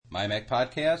MyMac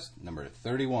Podcast, number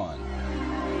 31.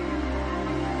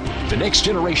 The next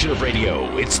generation of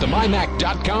radio. It's the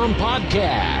MyMac.com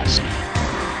podcast.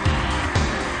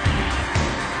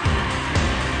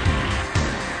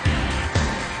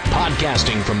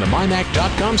 Podcasting from the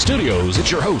MyMac.com studios, it's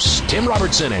your hosts, Tim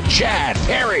Robertson and Chad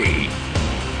Perry.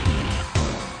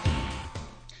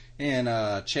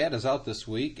 And Chad is out this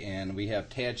week, and we have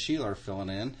Tad Sheeler filling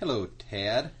in. Hello,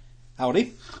 Tad.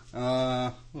 Howdy. You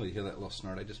hear that little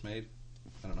snort I just made?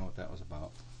 I don't know what that was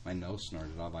about. My nose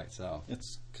snorted all by itself.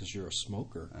 It's because you're a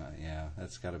smoker. Yeah,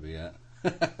 that's got to be it.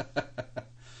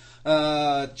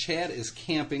 Chad is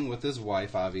camping with his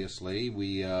wife, obviously.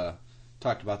 We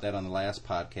talked about that on the last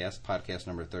podcast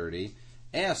number 30.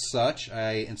 As such,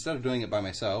 instead of doing it by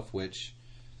myself, which,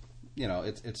 you know,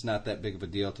 it's not that big of a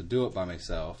deal to do it by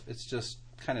myself, it's just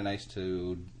kind of nice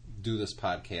to do this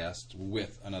podcast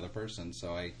with another person.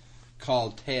 So I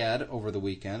called Tad over the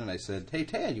weekend, and I said, hey,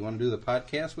 Tad, you want to do the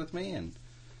podcast with me?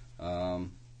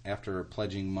 And after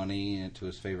pledging money to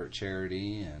his favorite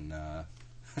charity, and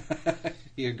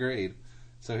he agreed.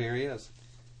 So here he is.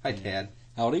 Hi, Tad.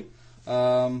 Howdy.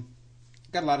 Got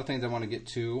a lot of things I want to get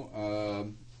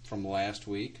to from last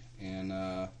week, and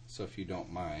so if you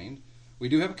don't mind, we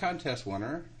do have a contest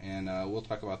winner, and we'll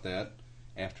talk about that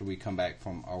after we come back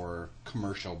from our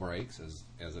commercial breaks,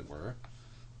 as it were.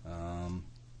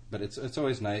 But it's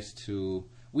always nice to.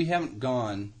 We haven't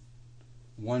gone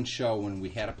one show when we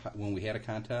had a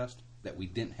contest that we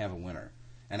didn't have a winner,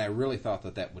 and I really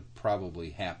thought that would probably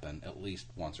happen at least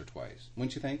once or twice.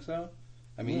 Wouldn't you think so?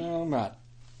 I mean, well, not.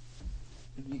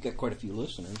 You got quite a few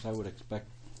listeners. I would expect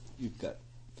you've got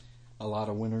a lot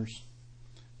of winners.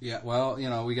 Yeah, well, you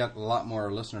know, we got a lot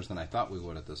more listeners than I thought we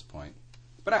would at this point.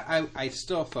 But I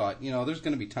still thought, you know, there's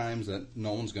going to be times that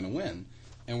no one's going to win,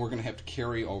 and we're going to have to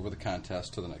carry over the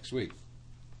contest to the next week.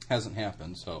 Hasn't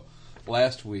happened, so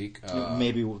last week...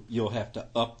 maybe you'll have to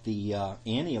up the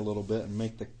ante a little bit and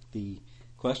make the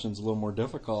questions a little more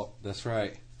difficult. That's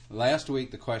right. Last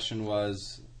week the question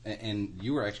was, and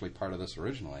you were actually part of this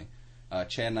originally,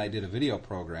 Chad and I did a video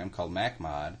program called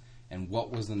MacMod, and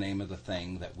what was the name of the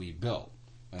thing that we built?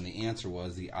 And the answer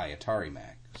was the iAtari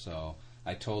Mac. So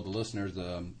I told the listeners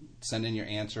to send in your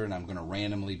answer, and I'm going to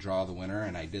randomly draw the winner,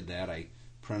 and I did that. I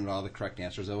printed all the correct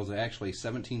answers. There was actually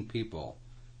 17 people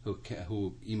who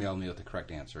emailed me with the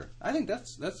correct answer. I think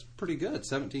that's pretty good.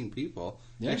 17 people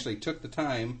actually took the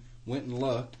time, went and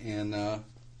looked, and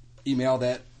emailed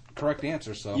that correct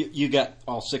answer. So you got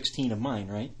all 16 of mine,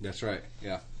 right? That's right.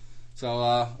 Yeah.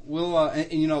 So we'll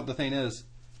and you know the thing is,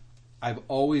 I've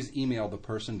always emailed the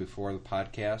person before the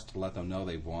podcast to let them know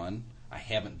they've won. I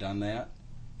haven't done that,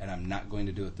 and I'm not going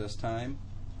to do it this time.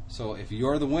 So if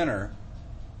you're the winner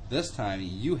this time,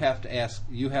 you have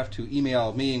to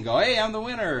email me and go, hey, I'm the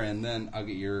winner, and then I'll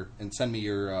get and send me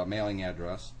your mailing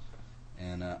address,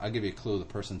 and I'll give you a clue. The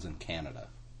person's in Canada.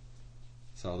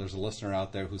 So there's a listener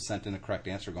out there who sent in a correct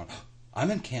answer going, oh, I'm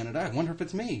in Canada, I wonder if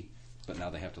it's me. But now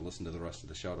they have to listen to the rest of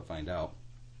the show to find out.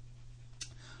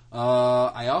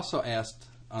 I also asked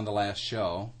on the last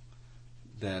show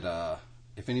that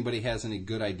if anybody has any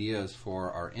good ideas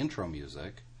for our intro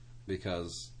music,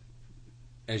 because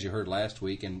as you heard last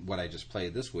week and what I just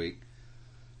played this week,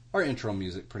 our intro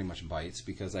music pretty much bites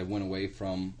because I went away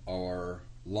from our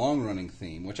long-running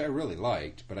theme, which I really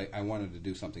liked, but I wanted to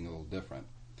do something a little different.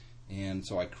 And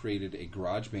so I created a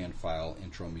GarageBand file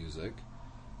intro music,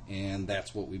 and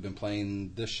that's what we've been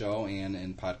playing this show and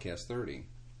in Podcast 30.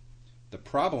 The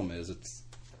problem is it's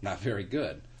not very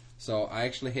good. So I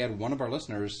actually had one of our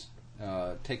listeners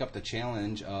take up the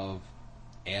challenge of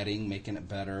making it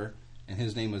better, and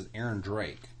his name was Aaron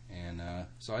Drake. And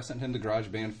so I sent him the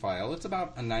GarageBand file. It's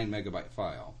about a 9 megabyte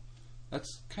file.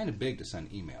 That's kind of big to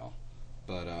send email,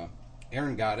 but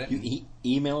Aaron got it. You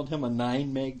emailed him a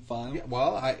 9 meg file? Yeah,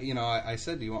 well, I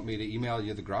said, do you want me to email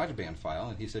you the GarageBand file?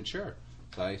 And he said, sure.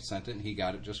 So I sent it, and he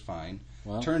got it just fine.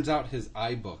 Well, turns out his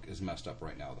iBook is messed up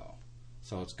right now, though.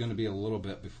 So it's going to be a little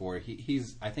bit before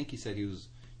he's. I think he said he was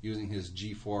using his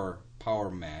G4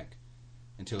 Power Mac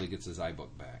until he gets his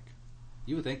iBook back.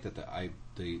 You would think that the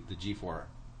G4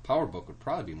 Power Book would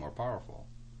probably be more powerful,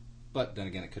 but then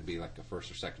again, it could be like a first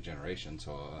or second generation.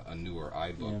 So a newer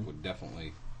iBook would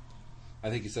definitely. I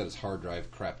think he said his hard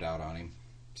drive crapped out on him.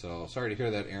 So sorry to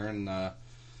hear that, Aaron.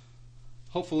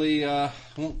 Hopefully, it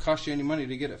won't cost you any money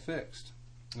to get it fixed.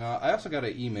 I also got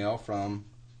an email from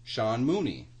Sean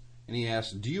Mooney. And he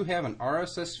asked, do you have an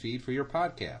RSS feed for your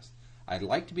podcast? I'd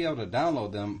like to be able to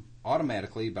download them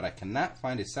automatically, but I cannot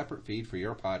find a separate feed for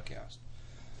your podcast.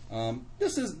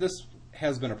 This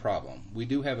has been a problem. We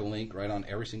do have a link right on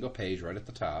every single page right at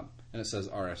the top, and it says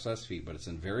RSS feed, but it's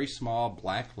in very small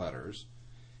black letters,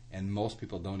 and most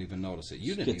people don't even notice it.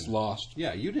 You It didn't gets even, lost.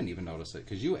 Yeah, you didn't even notice it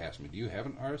because you asked me, do you have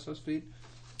an RSS feed?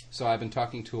 So I've been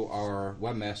talking to our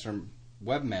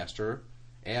webmaster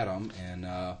Adam,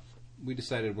 and we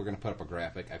decided we're going to put up a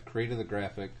graphic. I've created the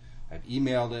graphic. I've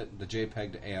emailed it, the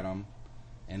JPEG, to Adam,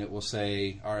 and it will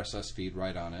say RSS feed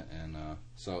right on it. And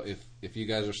so if you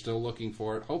guys are still looking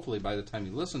for it, hopefully by the time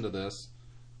you listen to this,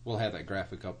 we'll have that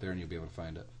graphic up there and you'll be able to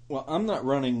find it. Well, I'm not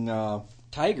running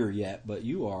Tiger yet, but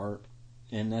you are,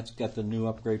 and that's got the new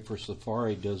upgrade for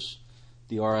Safari. Does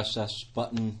the RSS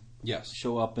button Yes.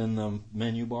 show up in the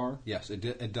menu bar? Yes,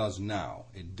 it does now.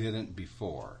 It didn't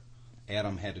before.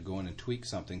 Adam had to go in and tweak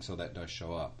something so that does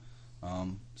show up.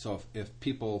 So if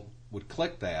people would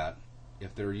click that,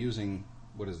 if they're using,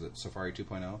 what is it, Safari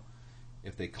 2.0?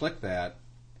 If they click that,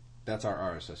 that's our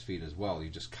RSS feed as well. You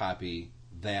just copy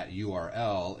that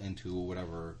URL into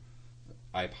whatever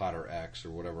iPod or X or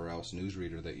whatever else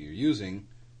newsreader that you're using,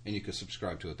 and you can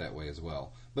subscribe to it that way as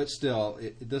well. But still,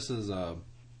 this is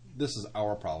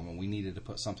our problem, and we needed to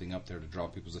put something up there to draw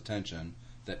people's attention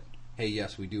that, hey,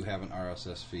 yes, we do have an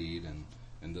RSS feed,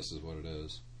 and this is what it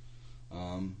is.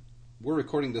 We're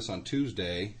recording this on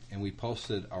Tuesday, and we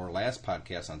posted our last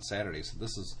podcast on Saturday. So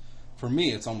this is, for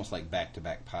me, it's almost like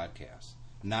back-to-back podcasts.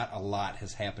 Not a lot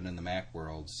has happened in the Mac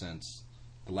world since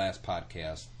the last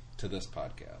podcast to this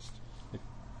podcast.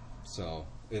 So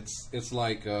it's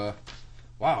like,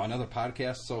 wow, another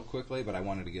podcast so quickly, but I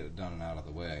wanted to get it done and out of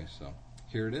the way. So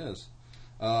here it is.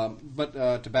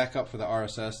 But to back up for the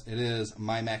RSS, it is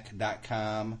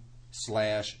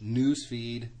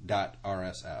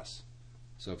mymac.com/newsfeed.rss.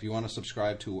 So if you want to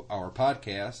subscribe to our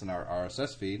podcast and our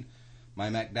RSS feed,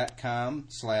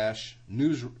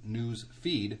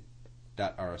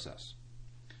 mymac.com/newsfeed.rss.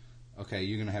 Okay,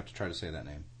 you're going to have to try to say that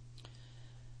name.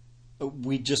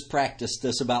 We just practiced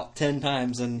this about 10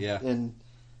 times, and Go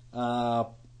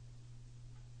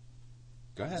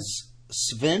ahead.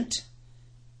 Svent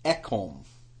Ekholm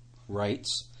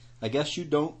writes, I guess you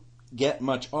don't get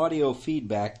much audio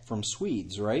feedback from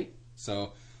Swedes, right?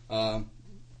 So, now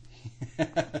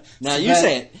you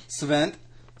say it. Svent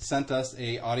sent us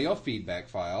a audio feedback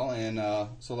file, and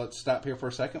so let's stop here for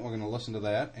a second. We're going to listen to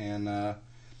that, and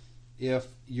if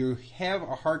you have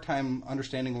a hard time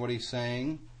understanding what he's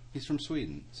saying, he's from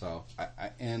Sweden. So,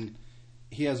 and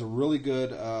he has a really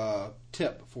good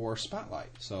tip for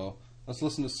Spotlight. So let's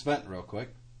listen to Svent real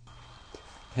quick.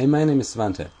 Hey, my name is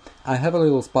Svante. I have a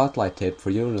little Spotlight tip for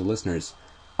you and the listeners.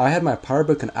 I had my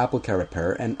PowerBook and AppleCare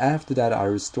repair, and after that I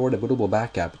restored a bootable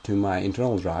backup to my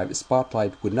internal drive.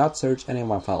 Spotlight would not search any of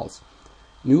my files.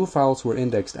 New files were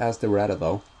indexed as they were added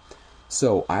though.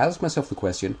 So I asked myself the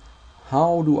question,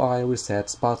 how do I reset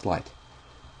Spotlight?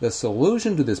 The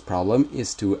solution to this problem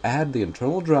is to add the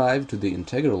internal drive to the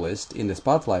Integra list in the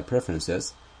Spotlight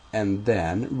preferences, and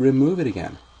then remove it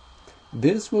again.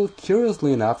 This will,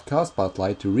 curiously enough, cause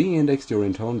Spotlight to re-index your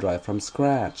internal drive from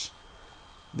scratch.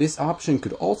 This option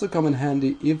could also come in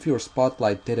handy if your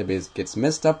Spotlight database gets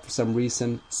messed up for some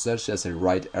reason, such as a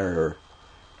write error.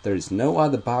 There is no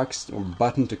other box or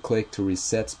button to click to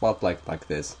reset Spotlight like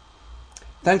this.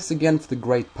 Thanks again for the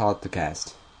great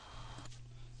podcast.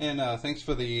 And thanks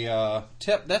for the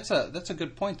tip. That's a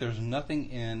good point. There's nothing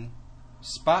in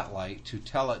Spotlight to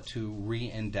tell it to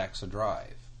re-index a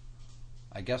drive.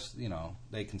 I guess,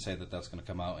 they can say that that's going to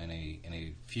come out in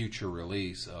a future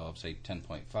release of, say,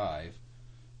 10.5.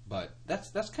 But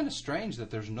that's kind of strange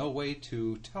that there's no way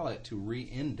to tell it to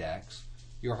re-index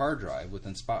your hard drive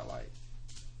within Spotlight.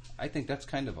 I think that's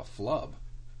kind of a flub.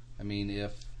 I mean,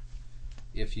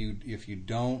 if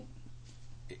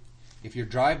your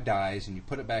drive dies and you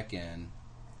put it back in,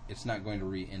 it's not going to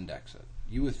re-index it.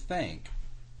 You would think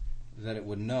that it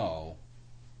would know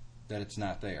that it's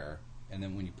not there, and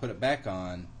then when you put it back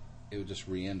on, it would just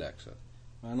re-index it.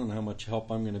 I don't know how much help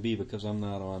I'm going to be because I'm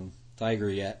not on Tiger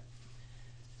yet.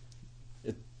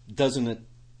 Doesn't it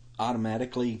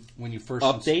automatically when you first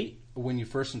update? When you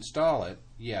first install it,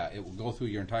 yeah, it will go through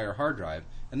your entire hard drive,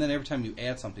 and then every time you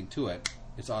add something to it,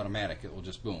 it's automatic. It will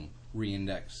just, boom,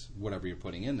 re-index whatever you're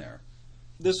putting in there.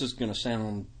 This is going to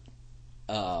sound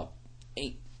odd,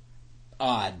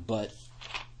 but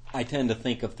I tend to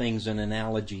think of things in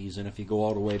analogies, and if you go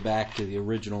all the way back to the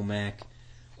original Mac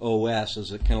OS,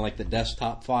 is it kind of like the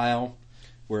desktop file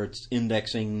where it's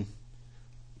indexing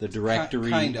the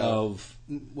directory kind of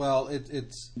well,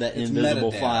 it's that it's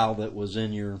invisible metadata. file that was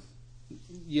in your.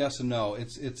 Yes and no.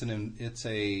 It's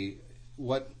a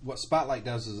what Spotlight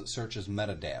does is it searches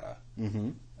metadata,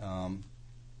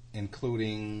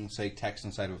 including, say, text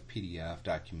inside of a PDF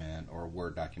document or a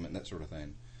Word document, that sort of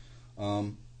thing.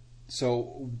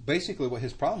 So basically, what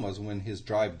his problem was when his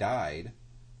drive died,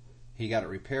 he got it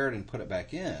repaired and put it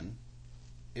back in,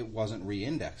 it wasn't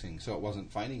re-indexing, so it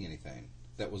wasn't finding anything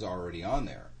that was already on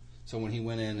there. So when he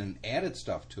went in and added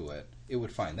stuff to it, it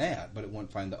would find that, but it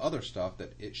wouldn't find the other stuff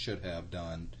that it should have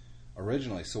done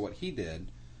originally. So what he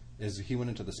did is he went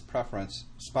into this preference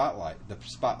Spotlight, the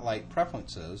Spotlight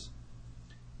preferences,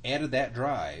 added that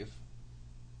drive,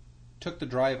 took the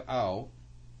drive out,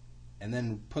 and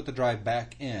then put the drive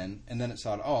back in, and then it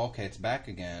saw, oh, okay, it's back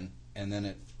again, and then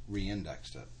it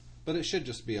re-indexed it. But it should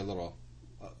just be a little,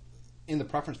 in the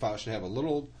preference file, it should have a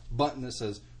little button that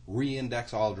says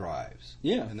re-index all drives.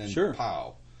 Yeah, and then sure.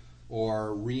 POW.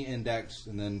 Or re-index,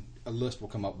 and then a list will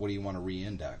come up, what do you want to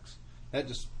re-index? That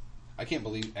just, I can't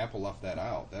believe Apple left that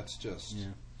out. That's just... Yeah.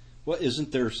 Well,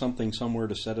 isn't there something somewhere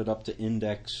to set it up to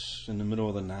index in the middle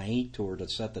of the night or to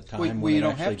set the time when it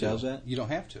actually does that? You don't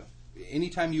have to.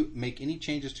 Anytime you make any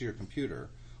changes to your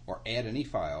computer or add any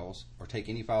files or take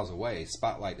any files away,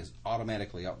 Spotlight is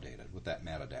automatically updated with that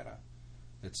metadata.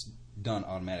 It's done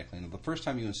automatically. And the first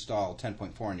time you install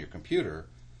 10.4 on your computer,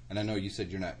 and I know you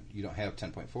said you don't have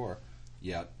 10.4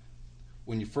 yet,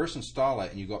 when you first install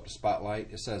it and you go up to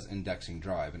Spotlight, it says indexing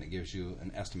drive, and it gives you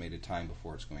an estimated time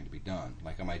before it's going to be done.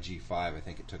 Like on my G5, I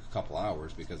think it took a couple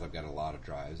hours because I've got a lot of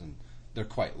drives, and they're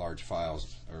quite large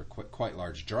files, or quite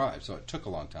large drives, so it took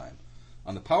a long time.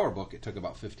 On the PowerBook, it took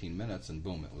about 15 minutes, and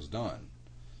boom, it was done.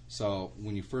 So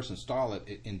when you first install it,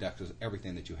 it indexes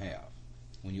everything that you have.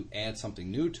 When you add something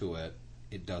new to it,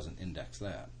 it doesn't index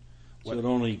that. So it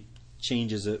only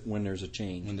changes it when there's a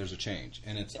change. When there's a change,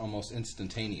 and it's almost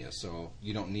instantaneous, so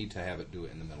you don't need to have it do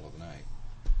it in the middle of the night.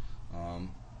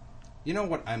 You know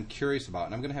what I'm curious about,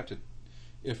 and I'm going to have to,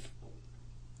 if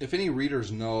any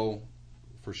readers know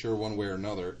for sure one way or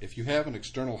another, if you have an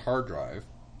external hard drive,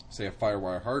 say a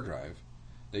FireWire hard drive,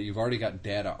 that you've already got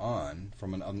data on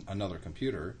from another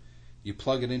computer, you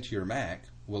plug it into your Mac,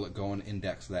 will it go and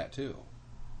index that too?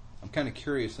 I'm kind of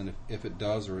curious if it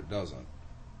does or it doesn't.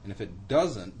 And if it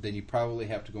doesn't, then you probably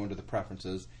have to go into the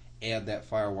preferences, add that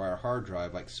FireWire hard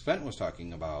drive like Sven was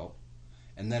talking about,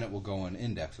 and then it will go and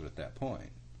index it at that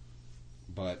point.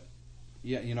 But,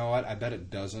 yeah, you know what? I bet it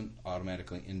doesn't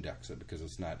automatically index it because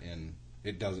it's not in...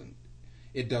 It doesn't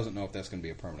know if that's going to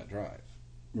be a permanent drive.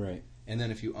 Right. And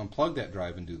then if you unplug that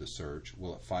drive and do the search,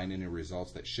 will it find any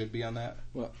results that should be on that?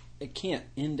 Well, it can't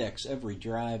index every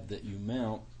drive that you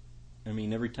mount. I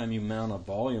mean, every time you mount a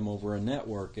volume over a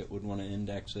network, it would want to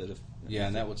index it.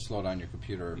 And that would slow down your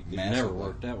computer it massively. Never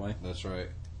work that way. That's right.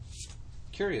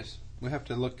 Curious. We have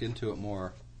to look into it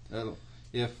more.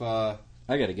 If I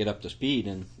got to get up to speed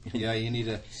and yeah, you need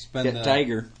to spend get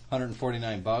Tiger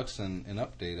 $149 and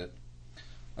update it.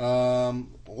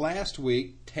 Last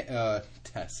week,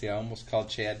 see, I almost called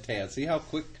Chad Tad. See how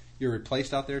quick you're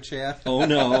replaced out there, Chad? Oh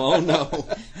no!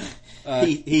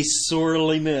 He's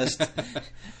sorely missed.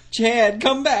 Chad,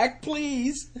 come back,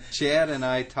 please. Chad and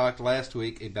I talked last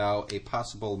week about a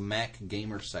possible Mac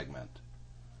Gamer segment.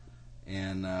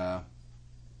 And, well,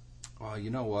 you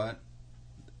know what?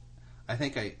 I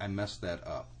think I messed that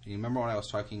up. You remember when I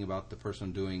was talking about the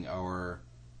person doing our,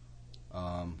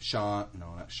 Aaron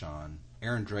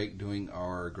Drake doing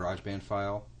our GarageBand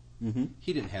file? Mm-hmm.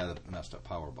 He didn't have a messed up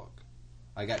PowerBook.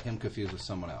 I got him confused with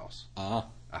someone else.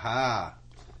 Aha.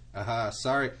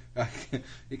 Sorry,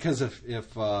 because if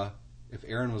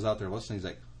Aaron was out there listening, he's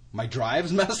like, my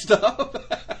drive's messed up.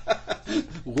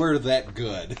 We're that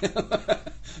good.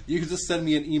 You can just send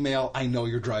me an email. I know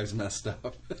your drive's messed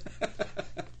up.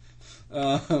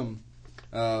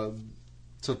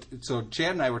 So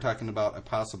Chad and I were talking about a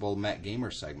possible Mac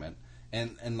Gamer segment,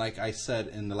 and like I said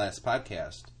in the last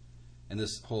podcast, and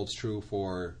this holds true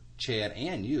for Chad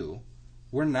and you.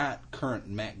 We're not current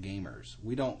Mac gamers.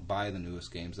 We don't buy the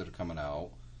newest games that are coming out.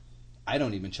 I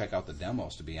don't even check out the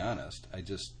demos, to be honest. I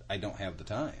don't have the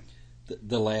time.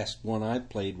 The last one I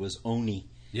played was Oni.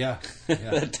 Yeah.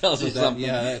 That tells us something.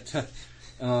 Yeah.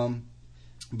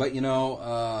 But, you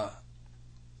know,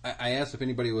 I asked if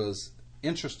anybody was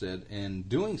interested in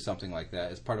doing something like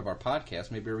that as part of our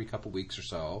podcast, maybe every couple weeks or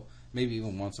so, maybe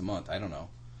even once a month, I don't know.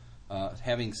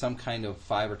 Having some kind of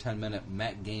 5 or 10 minute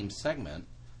Mac game segment,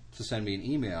 to send me an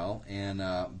email, and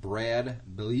Brad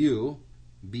Bellew,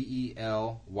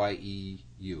 Belyew,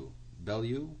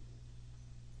 Bellew?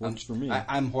 Works for me.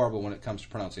 I'm horrible when it comes to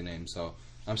pronouncing names, so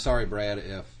I'm sorry, Brad,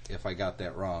 if I got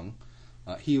that wrong.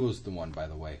 He was the one, by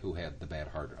the way, who had the bad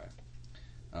hard drive.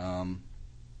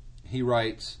 He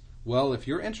writes, well, if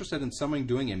you're interested in someone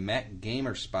doing a Mac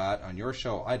Gamer spot on your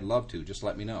show, I'd love to. Just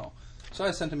let me know. So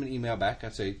I sent him an email back. I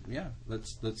say, yeah,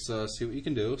 let's see what you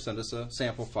can do. Send us a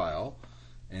sample file.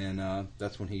 And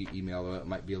that's when he emailed it. It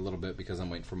might be a little bit because I'm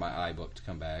waiting for my iBook to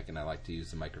come back, and I like to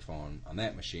use the microphone on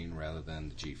that machine rather than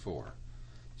the G4.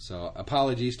 So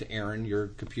apologies to Aaron. Your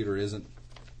computer isn't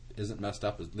messed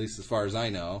up, at least as far as I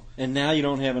know. And now you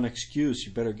don't have an excuse.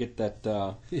 You better get that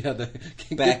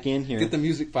back in here. Get the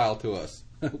music file to us.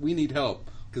 We need help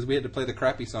because we had to play the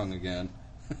crappy song again.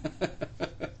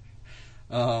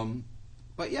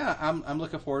 But yeah, I'm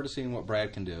looking forward to seeing what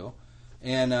Brad can do.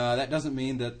 And that doesn't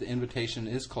mean that the invitation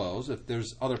is closed. If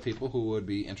there's other people who would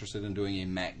be interested in doing a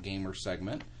Mac Gamer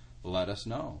segment, let us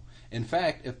know. In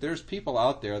fact, if there's people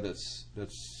out there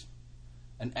that's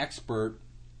an expert,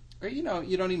 or you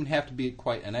don't even have to be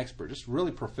quite an expert, just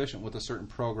really proficient with a certain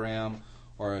program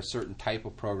or a certain type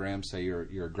of program, say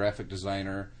you're a graphic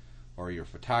designer or you're a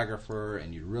photographer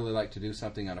and you'd really like to do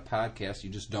something on a podcast, you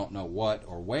just don't know what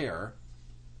or where,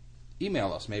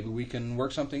 email us. Maybe we can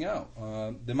work something out.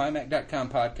 The MyMac.com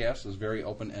podcast is very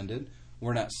open-ended.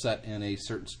 We're not set in a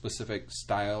certain specific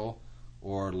style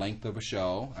or length of a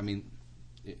show. I mean,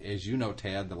 as you know,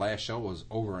 Tad, the last show was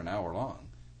over an hour long.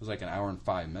 It was like an hour and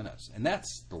 5 minutes. And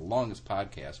that's the longest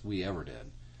podcast we ever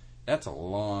did. That's a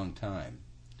long time.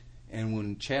 And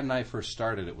when Chad and I first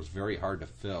started, it was very hard to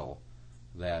fill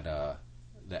that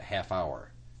half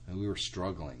hour. And we were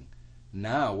struggling.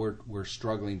 Now we're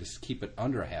struggling to keep it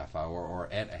under a half hour or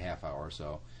at a half hour.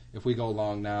 So if we go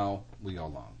long now, we go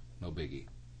long. No biggie.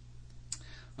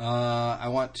 I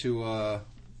want to...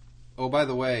 oh, by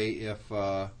the way, if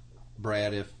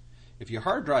Brad, if your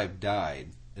hard drive died,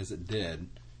 as it did,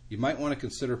 you might want to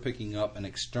consider picking up an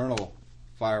external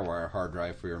FireWire hard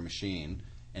drive for your machine.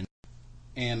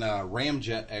 And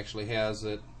Ramjet actually has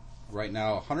it right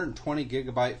now, 120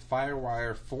 gigabyte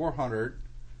FireWire 400.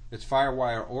 It's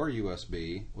FireWire or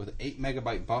USB with an 8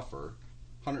 megabyte buffer,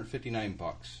 $159.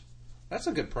 That's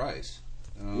a good price.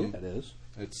 Yeah, it is.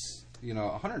 It's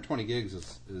 120 gigs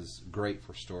is great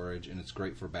for storage and it's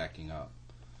great for backing up.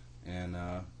 And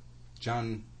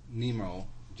John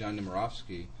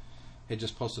Nemirovsky had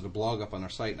just posted a blog up on our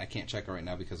site, and I can't check it right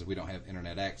now because we don't have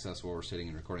internet access while we're sitting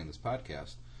and recording this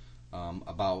podcast,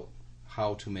 about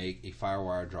how to make a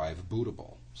FireWire drive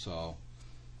bootable. So,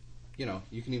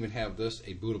 you can even have this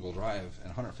a bootable drive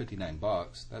at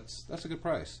 $159. That's a good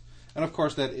price. And of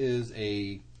course, that is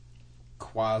a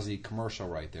quasi-commercial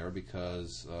right there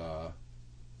because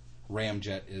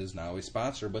Ramjet is now a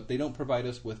sponsor, but they don't provide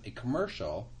us with a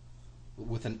commercial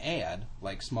with an ad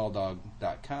like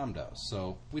SmallDog.com does.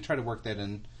 So we try to work that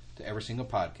into every single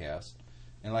podcast.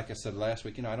 And like I said last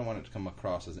week, I don't want it to come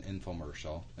across as an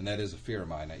infomercial, and that is a fear of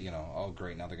mine. Oh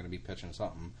great, now they're going to be pitching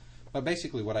something. But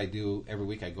basically what I do every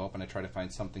week, I go up and I try to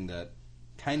find something that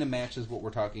kind of matches what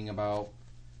we're talking about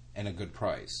and a good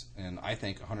price. And I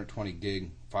think 120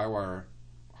 gig FireWire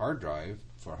hard drive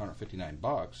for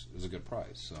 $159 is a good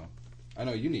price. So I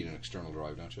know you need an external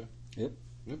drive, don't you? Yep.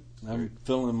 I'm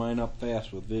filling mine up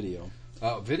fast with video.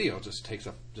 Video just takes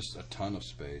up just a ton of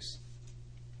space.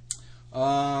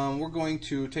 We're going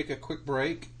to take a quick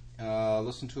break,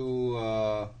 listen to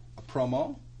a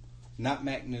promo, Not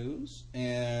Mac News,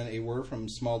 and a word from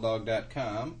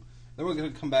SmallDog.com. Then we're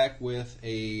going to come back with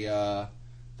the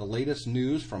latest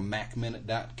news from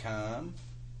MacMinute.com,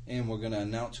 and we're going to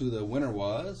announce who the winner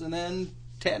was, and then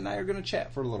Tad and I are going to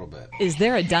chat for a little bit. Is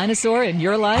there a dinosaur in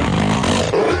your life?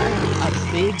 A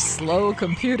big, slow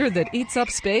computer that eats up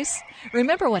space?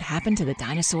 Remember what happened to the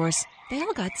dinosaurs? They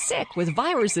all got sick with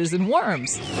viruses and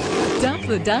worms. Dump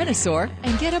the dinosaur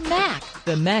and get a Mac.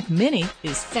 The Mac Mini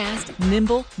is fast,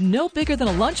 nimble, no bigger than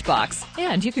a lunchbox,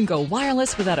 and you can go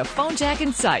wireless without a phone jack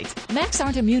in sight. Macs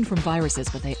aren't immune from viruses,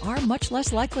 but they are much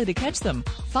less likely to catch them.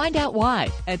 Find out why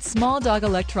at Small Dog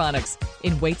Electronics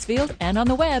in Waitsfield and on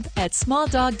the web at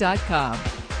smalldog.com.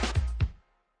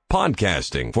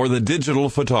 Podcasting for the digital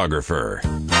photographer.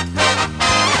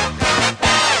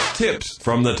 Tips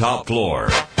from the top floor.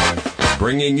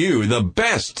 Bringing you the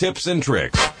best tips and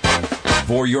tricks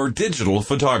for your digital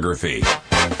photography.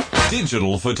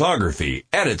 Digital photography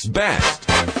at its best.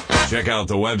 Check out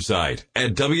the website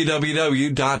at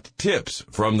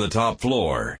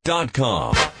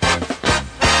www.tipsfromthetopfloor.com.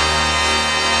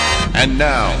 And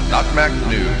now, Not Mac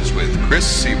News with Chris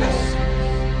Siebel.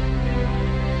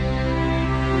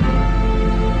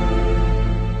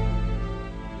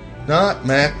 Not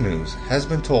Mac News has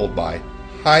been told by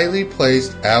highly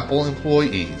placed Apple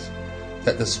employees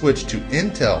that the switch to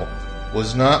Intel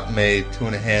was not made to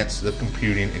enhance the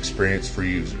computing experience for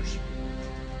users.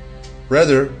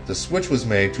 Rather, the switch was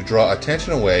made to draw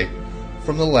attention away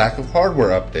from the lack of hardware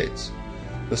updates.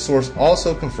 The source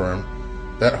also confirmed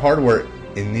that hardware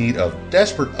in need of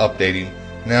desperate updating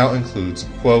now includes,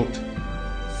 quote,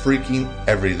 freaking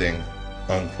everything,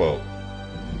 unquote.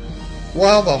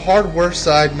 While the hardware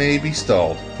side may be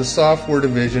stalled, the software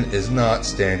division is not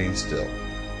standing still.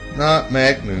 Not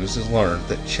Mac News has learned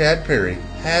that Chad Perry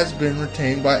has been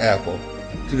retained by Apple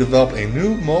to develop a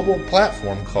new mobile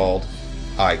platform called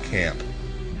iCamp.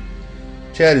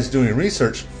 Chad is doing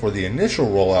research for the initial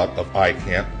rollout of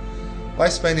iCamp by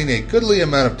spending a goodly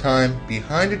amount of time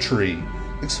behind a tree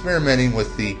experimenting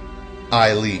with the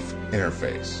iLeaf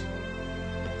interface.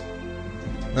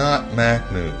 Not Mac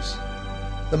News.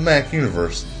 The Mac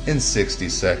Universe in 60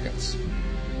 seconds.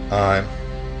 I'm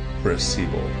Chris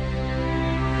Siebold.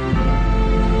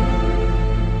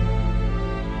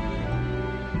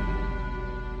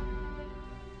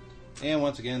 And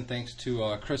once again, thanks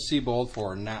to Chris Siebold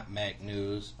for Not Mac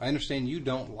News. I understand you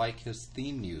don't like his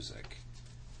theme music.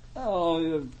 Oh,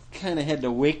 you kind of had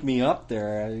to wake me up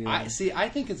there. I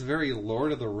think it's very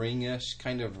Lord of the Ring-ish,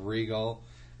 kind of regal.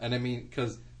 And I mean,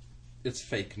 because it's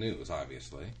fake news,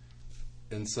 obviously.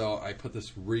 And so I put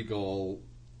this regal,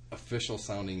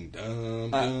 official-sounding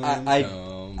dum, dum,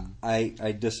 dum.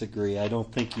 I disagree. I don't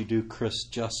think you do Chris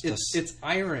justice. It's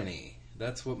irony.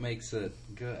 That's what makes it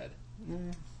good.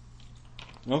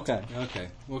 Okay.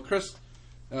 Well, Chris,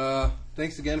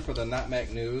 thanks again for the Not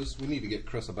Mac News. We need to get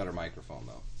Chris a better microphone,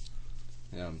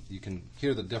 though. You can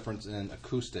hear the difference in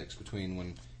acoustics between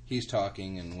when he's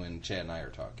talking and when Chad and I are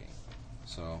talking.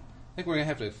 So I think we're going to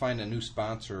have to find a new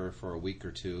sponsor for a week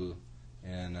or two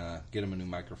and get him a new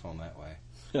microphone that way.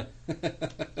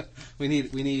 We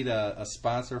need a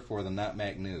sponsor for the Not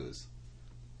Mac News.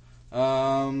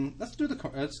 Let's do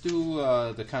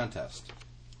the contest.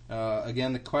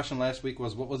 Again, the question last week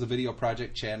was, what was the video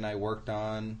project Chad and I worked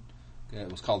on?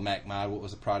 It was called Mac Mod. What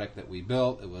was the product that we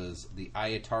built? It was the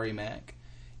iAtari Mac.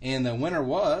 And the winner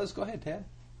was, go ahead, Ted.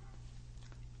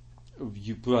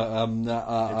 It's on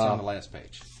the last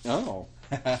page. Oh.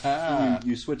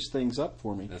 you switched things up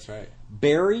for me. That's right.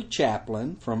 Barry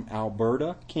Chaplin from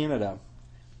Alberta, Canada.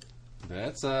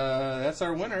 That's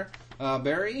our winner.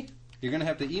 Barry, you're going to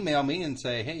have to email me and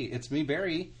say, hey, it's me,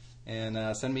 Barry,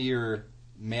 and send me your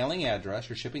mailing address,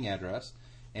 your shipping address,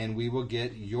 and we will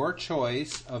get your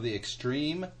choice of the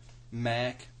Extreme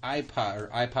Mac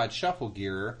iPod Shuffle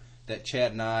gear that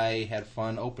Chad and I had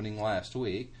fun opening last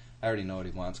week. I already know what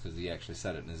he wants because he actually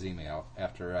said it in his email.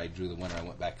 After I drew the winner, I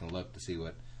went back and looked to see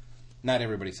what... Not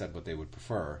everybody said what they would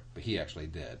prefer, but he actually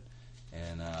did.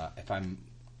 And if I'm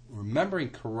remembering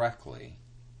correctly,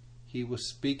 he was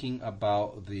speaking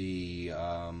about the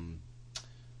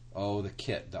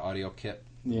kit, the audio kit.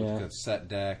 Yeah. With cassette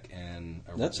deck and...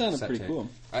 That sounded pretty cool.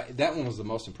 That one was the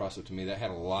most impressive to me. That had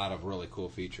a lot of really cool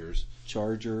features.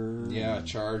 Charger. Yeah, a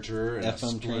charger. And FM a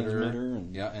splitter. transmitter.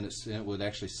 And yeah, and it would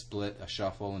actually split a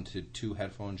shuffle into 2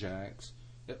 headphone jacks.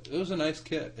 It was a nice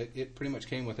kit. It pretty much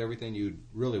came with everything you'd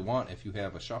really want if you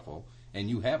have a shuffle. And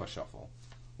you have a shuffle.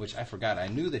 Which I forgot. I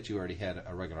knew that you already had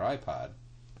a regular iPod.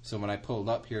 So when I pulled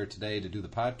up here today to do the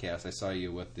podcast, I saw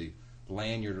you with the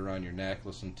lanyard around your neck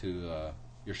listening to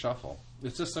your shuffle.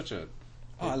 It's just such a...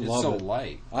 I it's love so it.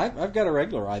 light. I've got a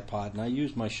regular iPod, and I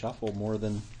use my shuffle more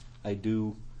than I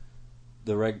do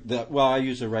I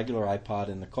use a regular iPod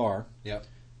in the car. Yep.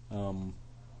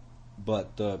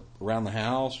 But around the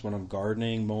house, when I'm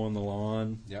gardening, mowing the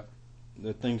lawn, Yep.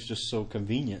 the thing's just so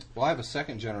convenient. Well, I have a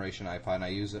second generation iPod, and I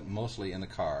use it mostly in the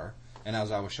car. And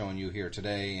as I was showing you here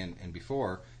today and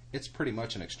before, it's pretty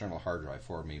much an external hard drive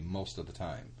for me most of the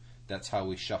time. That's how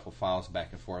we shuffle files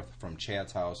back and forth from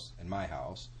Chad's house and my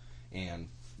house. And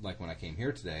like when I came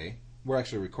here today, we're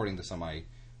actually recording this on my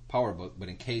PowerBook, but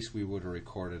in case we would have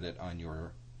recorded it on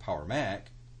your Power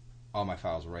Mac, all my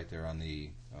files were right there on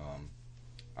the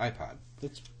iPod.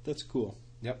 That's cool.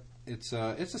 Yep. It's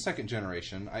a second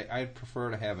generation. I'd prefer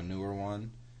to have a newer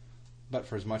one, but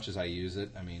for as much as I use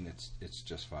it, I mean, it's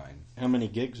just fine. How many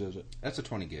gigs is it? That's a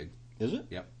 20 gig. Is it?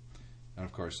 Yep. And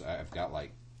of course, I've got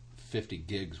like 50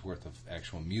 gigs worth of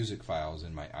actual music files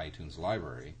in my iTunes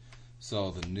library.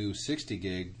 So the new 60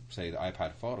 gig, say the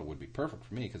iPod Photo, would be perfect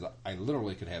for me because I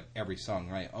literally could have every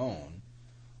song I own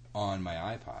on my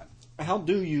iPod. How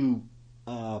do you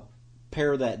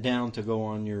pare that down to go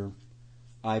on your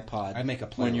iPod? I make a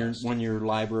playlist. When your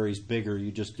library's bigger,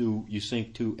 you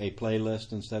sync to a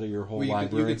playlist instead of your whole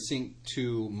library? You could sync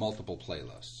to multiple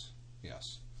playlists,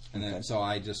 yes. And then so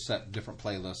I just set different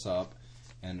playlists up.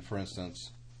 And for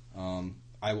instance,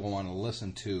 I will want to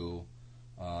listen to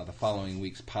the following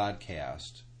week's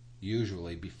podcast,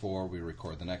 usually before we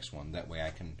record the next one. That way I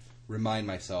can remind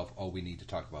myself, we need to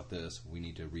talk about this. We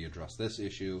need to readdress this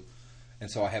issue.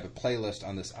 And so I have a playlist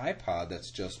on this iPod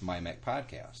that's just My Mac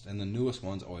Podcast. And the newest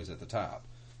one's always at the top.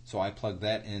 So I plug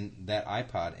that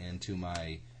iPod into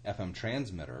my FM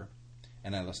transmitter,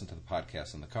 and I listen to the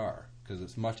podcast in the car. because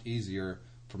it's much easier,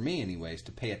 for me anyways,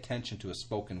 to pay attention to a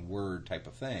spoken word type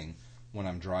of thing when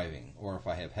I'm driving or if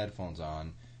I have headphones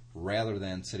on, rather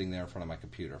than sitting there in front of my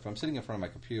computer. If I'm sitting in front of my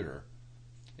computer,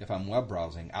 if I'm web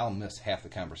browsing, I'll miss half the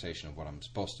conversation of what I'm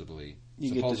supposed to be.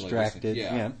 You get distracted.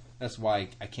 Yeah. That's why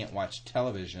I can't watch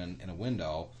television in a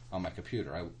window on my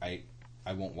computer. I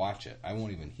won't watch it. I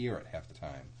won't even hear it half the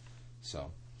time.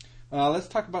 So let's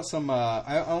talk about some.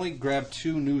 I only grabbed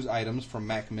 2 news items from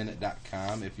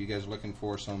MacMinute.com. If you guys are looking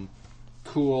for some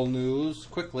cool news,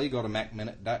 quickly go to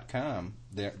MacMinute.com.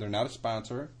 They're not a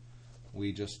sponsor.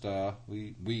 We just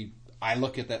I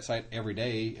look at that site every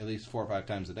day, at least 4 or 5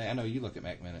 times a day. I know you look at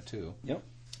MacMinute too. Yep.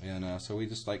 And so we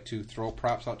just like to throw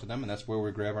props out to them, and that's where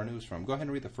we grab our news from. Go ahead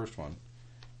and read the first one.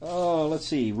 Oh, let's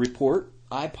see. Report: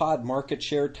 iPod market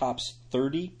share tops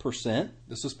 30%.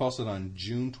 This was posted on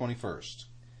June 21st.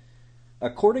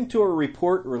 According to a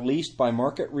report released by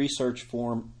market research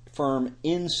firm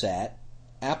Insat,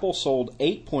 Apple sold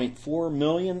 8.4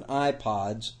 million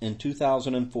iPods in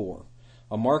 2004,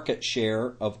 a market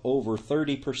share of over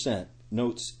 30%,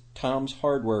 notes Tom's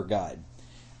Hardware Guide.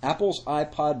 Apple's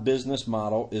iPod business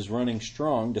model is running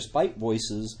strong despite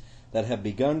voices that have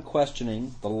begun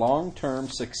questioning the long-term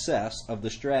success of the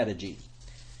strategy.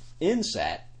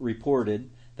 Insat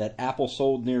reported that Apple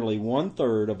sold nearly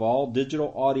 1/3 of all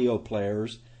digital audio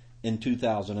players in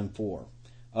 2004.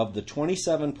 Of the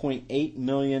 27.8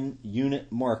 million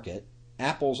unit market,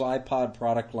 Apple's iPod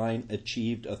product line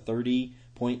achieved a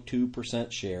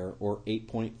 30.2% share, or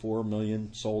 8.4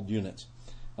 million sold units.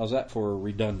 How's that for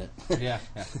redundant? Yeah.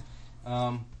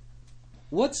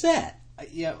 What's that?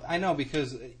 Yeah, I know,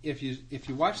 because if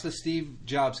you watch the Steve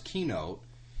Jobs keynote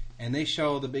and they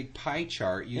show the big pie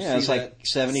chart, you see it's like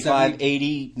 75,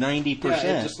 80, 90%.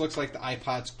 Yeah, it just looks like the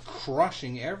iPod's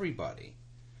crushing everybody.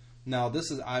 Now, this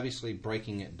is obviously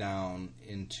breaking it down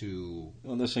into...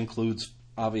 Well, this includes,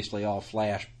 obviously, all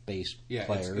flash-based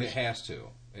players. It has to.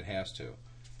 It has to.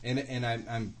 And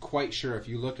I'm quite sure if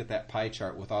you looked at that pie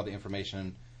chart with all the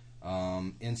information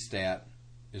Instat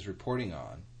is reporting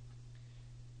on,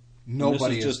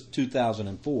 nobody this is just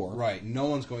 2004. Right. No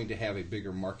one's going to have a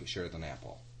bigger market share than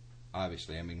Apple.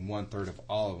 Obviously. I mean, 1/3 of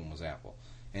all of them was Apple.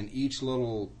 And each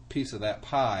little piece of that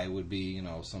pie would be,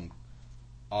 some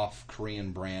off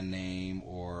Korean brand name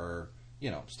or,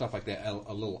 stuff like that.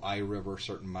 A little iRiver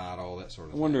certain model, that sort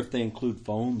of thing. I wonder if they include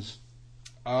phones.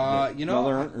 There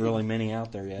aren't really many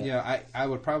out there yet. Yeah, I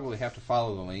would probably have to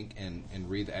follow the link and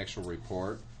read the actual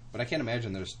report. But I can't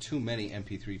imagine there's too many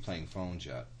MP3 playing phones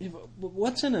yet. Yeah, but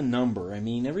what's in a number? I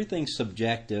mean, everything's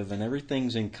subjective and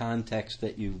everything's in context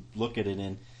that you look at it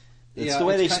in. It's the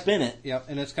way they spin it. Yeah,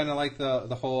 and it's kind of like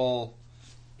the whole...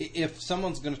 If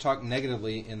someone's going to talk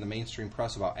negatively in the mainstream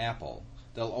press about Apple,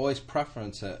 they'll always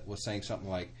preference it with saying something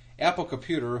like, Apple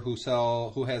Computer, who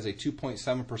has a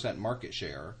 2.7% market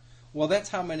share. Well, that's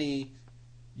how many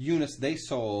units they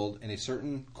sold in a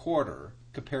certain quarter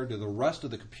compared to the rest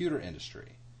of the computer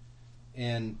industry.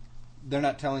 And they're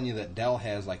not telling you that Dell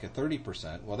has like a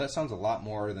 30%. Well, that sounds a lot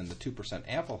more than the 2%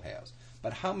 Apple has.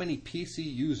 But how many PC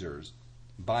users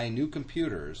buy new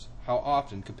computers, how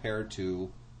often compared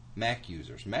to Mac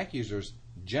users? Mac users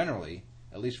generally,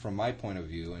 at least from my point of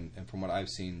view and from what I've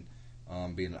seen,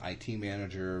 being an IT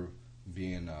manager,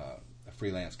 being a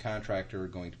freelance contractor,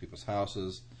 going to people's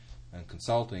houses and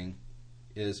consulting,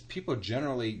 is people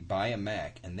generally buy a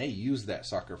Mac and they use that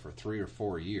sucker for 3 or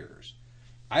 4 years.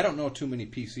 I don't know too many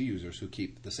PC users who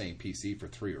keep the same PC for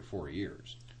 3 or 4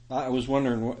 years. I was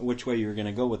wondering which way you were going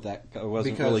to go with that. I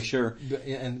wasn't really sure.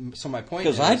 And so my point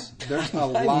is, there's a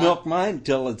lot... I milk mine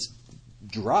until it's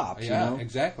dropped. Yeah,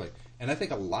 exactly. And I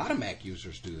think a lot of Mac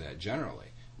users do that generally.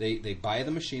 They buy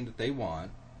the machine that they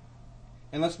want,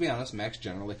 and let's be honest, Macs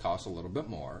generally cost a little bit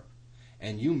more,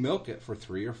 and you milk it for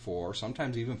 3 or 4,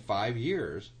 sometimes even 5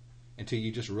 years, until you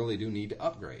just really do need to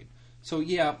upgrade. So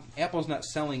yeah, Apple's not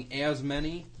selling as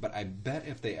many, but I bet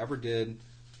if they ever did,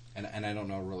 and I don't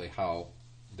know really how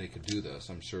they could do this.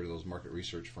 I'm sure those market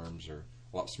research firms are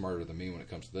a lot smarter than me when it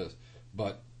comes to this.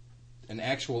 But an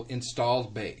actual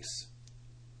installed base,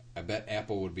 I bet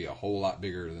Apple would be a whole lot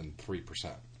bigger than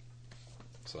 3%.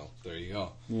 So there you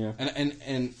go. Yeah.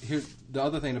 And here's the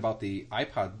other thing about the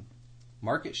iPod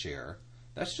market share.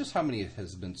 That's just how many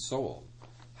has been sold.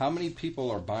 How many people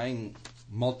are buying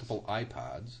multiple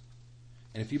iPods?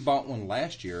 And if you bought one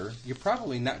last year, you're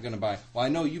probably not going to buy... Well, I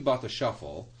know you bought the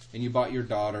Shuffle, and you bought your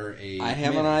daughter a I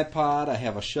have Mini. an iPod. I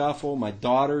have a Shuffle. My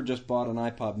daughter just bought an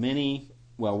iPod Mini.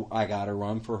 Well, I got her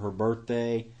one for her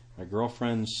birthday. My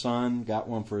girlfriend's son got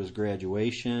one for his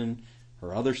graduation.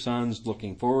 Her other son's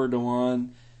looking forward to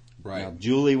one. Right. Now,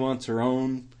 Julie wants her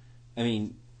own. I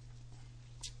mean,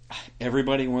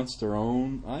 everybody wants their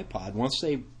own iPod. Once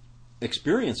they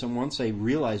experience them, once they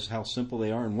realize how simple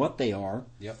they are and what they are,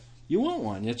 Yep. you want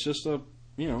one. It's just a,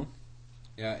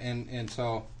 Yeah, and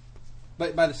so,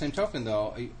 but by the same token,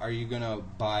 though, are you going to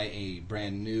buy a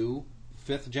brand new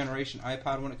 5th generation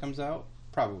iPod when it comes out?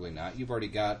 Probably not. You've already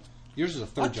got, yours is a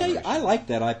 3rd I'll tell you, generation. I like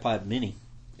that iPod Mini.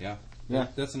 Yeah. Yeah.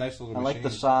 That's a nice little I machine. like the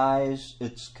size.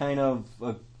 It's kind of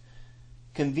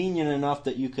convenient enough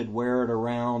that you could wear it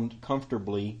around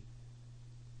comfortably,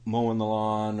 mowing the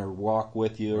lawn or walk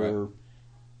with you, Right.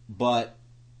 but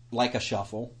like a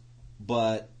shuffle,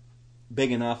 but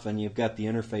big enough, and you've got the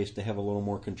interface to have a little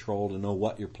more control to know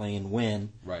what you're playing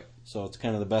when. Right. So it's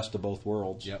kind of the best of both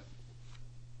worlds. Yep.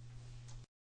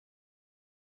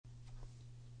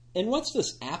 And what's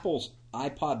this Apple's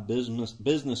iPod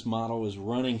business model is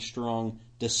running strong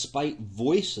despite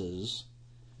voices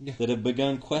that have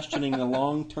begun questioning the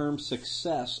long-term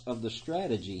success of the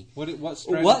strategy. What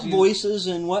strategy? What voices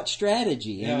and what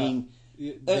strategy? Yeah. I mean,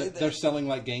 They're selling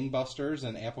like gangbusters,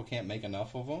 and Apple can't make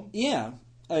enough of them. yeah,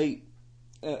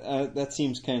 that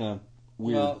seems kind of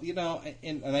weird. Well, you know,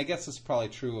 and I guess it's probably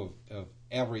true of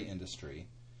every industry,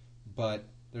 but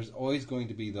there's always going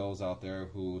to be those out there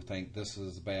who think this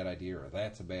is a bad idea or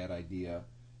that's a bad idea.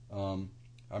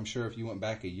 I'm sure if you went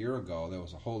back a year ago, there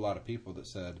was a whole lot of people that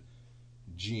said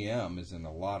GM is in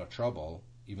a lot of trouble,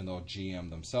 even though GM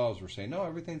themselves were saying, no,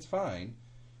 everything's fine.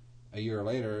 A year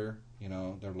later, you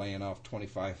know, they're laying off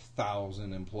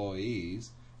 25,000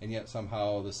 employees, and yet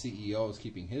somehow the CEO is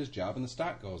keeping his job and the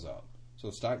stock goes up. So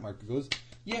the stock market goes,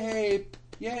 yay,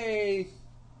 yay.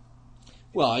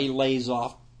 Well, he lays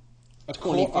off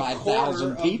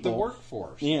 25,000 of people. the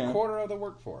workforce. Yeah. A quarter of the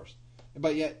workforce.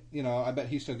 But yet, you know, I bet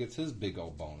he still gets his big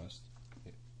old bonus.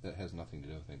 That has nothing to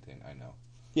do with anything, I know.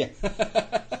 Yeah.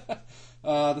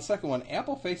 The second one,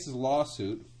 Apple faces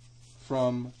lawsuit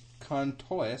from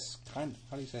Contois. How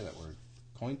do you say that word?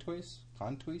 Contois?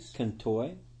 Contoy?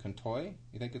 Contoy?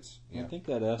 You think it's... Yeah. I think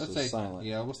that S Let's is say, silent.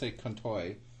 Yeah, we'll say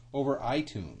Contoy over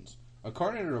iTunes.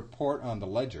 According to a report on the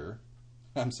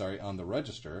on the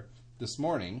Register, this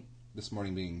morning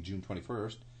being June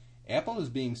 21st, Apple is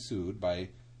being sued by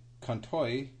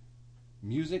Contoy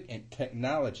Music and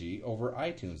Technology over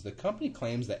iTunes. The company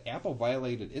claims that Apple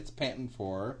violated its patent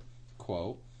for,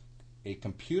 quote, a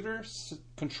computer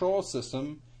control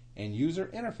system and user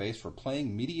interface for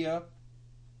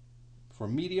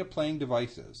media playing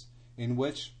devices, in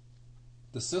which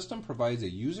the system provides a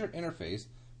user interface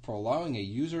for allowing a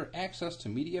user access to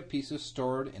media pieces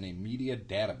stored in a media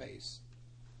database.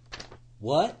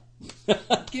 What?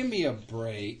 Give me a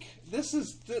break. This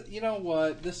is, you know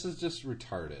what? This is just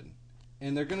retarded.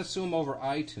 And they're going to sue them over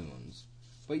iTunes.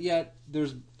 But yet,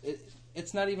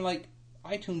 it's not even like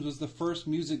iTunes was the first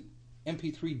music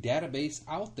MP3 database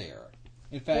out there.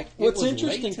 In fact, what's it was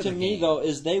interesting late to to the me, game. though,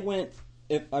 is I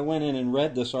went in and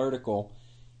read this article,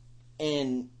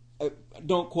 and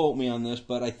don't quote me on this,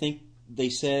 but I think they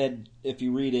said, if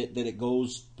you read it, that it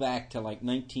goes back to like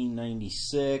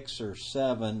 1996 or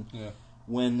 7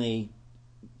 when they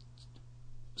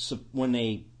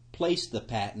placed the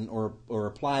patent or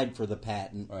applied for the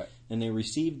patent, Right. and they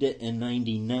received it in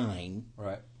 99.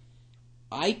 Right.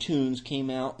 iTunes came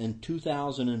out in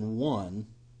 2001.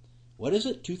 What is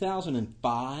it,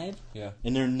 2005? Yeah.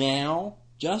 And they're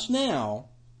just now,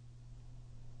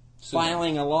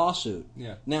 filing a lawsuit.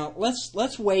 Yeah. Now,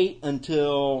 let's wait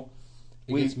until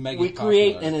we gets mega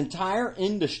create popular. an entire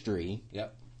industry,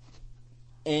 Yep.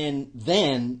 and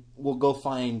then we'll go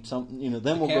find something,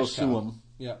 then we'll go Cash sue cow. them.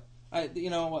 Yeah. You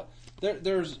know what?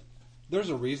 There's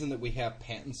a reason that we have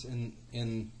patents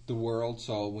in the world.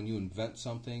 So when you invent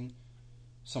something,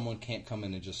 someone can't come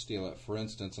in and just steal it. For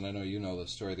instance, and I know you know the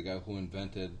story, the guy who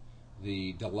invented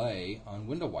the delay on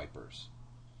window wipers.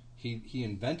 He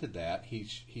invented that.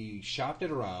 He shopped it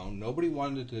around. Nobody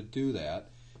wanted to do that.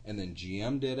 And then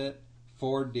GM did it,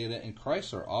 Ford did it, and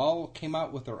Chrysler all came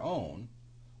out with their own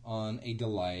on a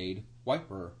delayed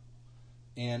wiper.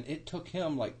 And it took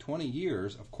him like 20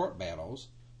 years of court battles,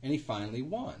 and he finally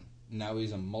won. Now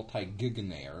he's a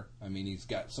multi-giganaire. I mean, he's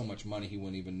got so much money he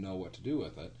wouldn't even know what to do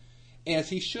with it, as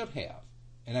he should have.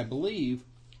 And I believe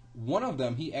one of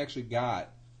them, he actually got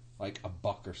like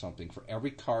 $1 or something for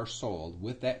every car sold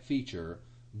with that feature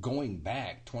going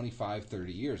back 25,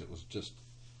 30 years. It was just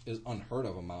an unheard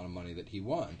of amount of money that he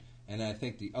won. And I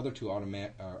think the other two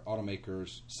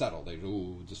automakers settled. They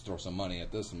just throw some money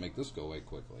at this and make this go away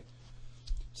quickly.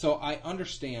 So I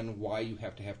understand why you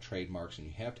have to have trademarks and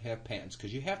you have to have patents,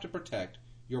 because you have to protect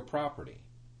your property.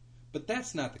 But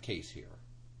that's not the case here.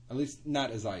 At least not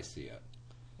as I see it.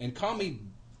 And call me,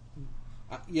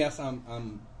 yes,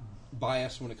 I'm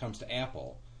biased when it comes to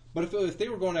Apple, But if they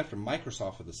were going after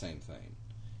Microsoft for the same thing,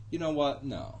 you know what?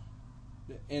 No.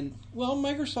 And well,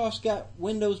 Microsoft's got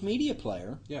Windows Media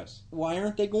Player. yes. Why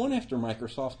aren't they going after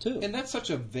Microsoft too? And that's such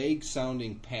a vague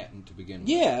sounding patent to begin with.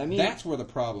 Yeah, I mean, that's where the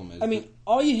problem is. I mean,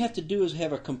 all you have to do is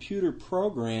have a computer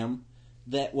program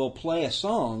that will play a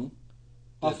song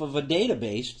off of a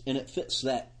database, and it fits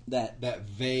that. That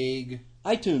vague.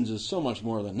 iTunes is so much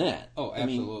more than that. Oh,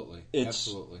 absolutely,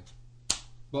 absolutely.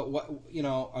 But what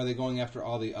are they going after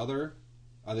all the other?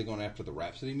 Are they going after the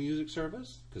Rhapsody music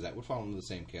service? Because that would fall into the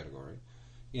same category.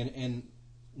 And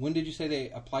when did you say they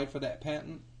applied for that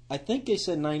patent? I think they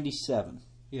said 97.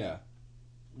 Yeah.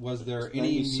 Was there It's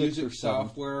any 96 music or 7.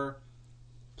 software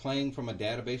playing from a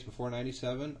database before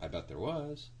 97? I bet there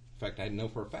was. In fact, I know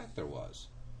for a fact there was.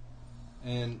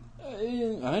 And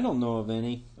I don't know of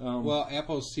any. well,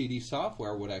 Apple's CD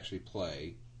software would actually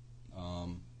play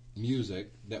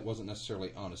music that wasn't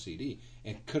necessarily on a CD.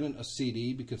 And couldn't a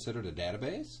CD be considered a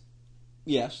database?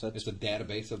 Yes, It's a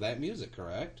database of that music,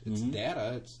 correct? It's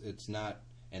data. It's not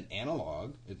an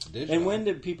analog. It's digital. And when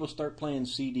did people start playing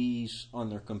CDs on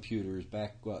their computers?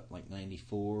 Back, like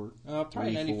 94?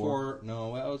 Probably 94.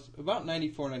 No, it was about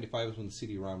 94, 95 was when the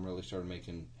CD-ROM really started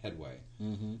making headway.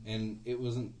 Mm-hmm. And it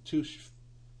wasn't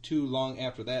too long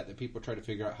after that people tried to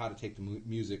figure out how to take the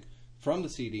music from the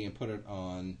CD and put it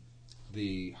on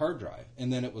the hard drive.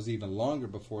 And then it was even longer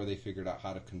before they figured out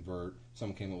how to convert.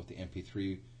 Someone came up with the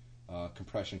MP3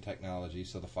 compression technology,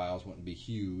 so the files wouldn't be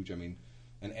huge. I mean,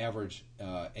 an average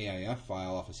AIF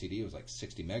file off a CD was like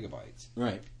 60 megabytes.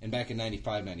 Right. And back in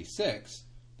 95, 96,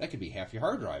 that could be half your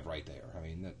hard drive right there. I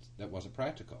mean, that wasn't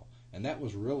practical. And that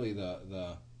was really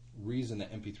the reason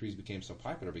that MP3s became so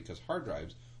popular, because hard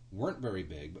drives weren't very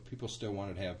big, but people still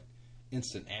wanted to have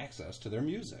instant access to their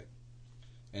music.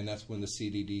 And that's when the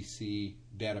CDDC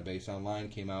database online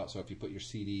came out. So if you put your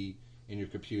CD in your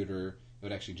computer, it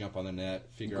would actually jump on the net,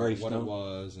 figure out what it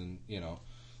was, and,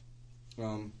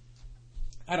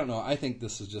 I don't know. I think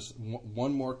this is just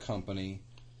one more company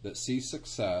that sees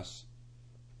success,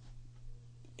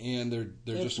 and they're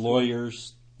just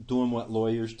lawyers doing what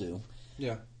lawyers do.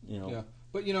 Yeah. Yeah.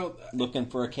 But looking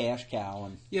for a cash cow.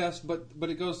 And yes, but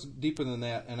it goes deeper than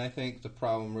that, and I think the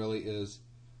problem really is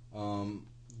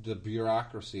the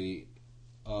bureaucracy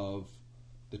of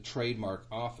the trademark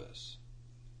office,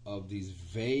 of these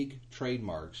vague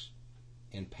trademarks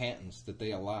and patents that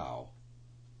they allow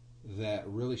that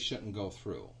really shouldn't go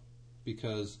through.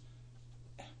 Because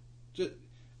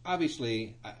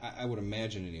obviously, I would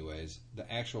imagine anyways,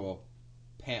 the actual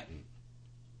patent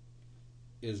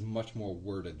is much more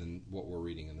worded than what we're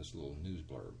reading in this little news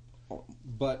blurb.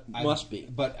 But Must be.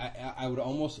 But I would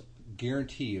almost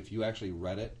guarantee if you actually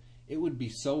read it, it would be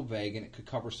so vague and it could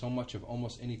cover so much of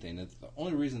almost anything. That's the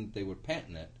only reason that they would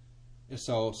patent it is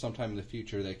so sometime in the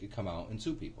future they could come out and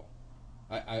sue people.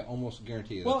 I almost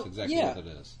guarantee you that's exactly what it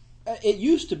is. It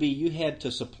used to be you had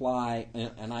to supply,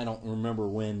 and I don't remember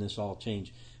when this all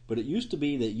changed, but it used to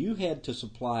be that you had to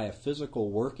supply a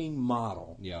physical working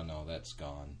model. Yeah, no, that's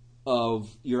gone.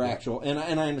 Of your actual, and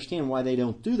I understand why they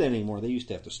don't do that anymore. They used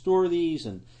to have to store these,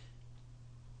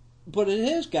 but it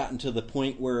has gotten to the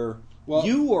point where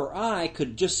you or I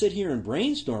could just sit here and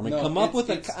brainstorm and come up with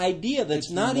an idea that's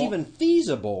not even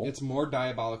feasible. It's more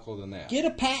diabolical than that. Get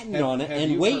a patent on it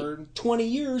and wait 20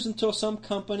 years until some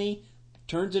company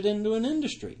turns it into an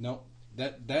industry. No,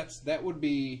 that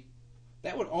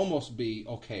would almost be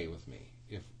okay with me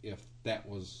if that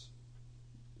was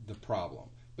the problem.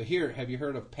 But here, have you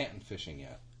heard of patent phishing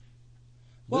yet?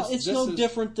 Well, it's no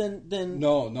different than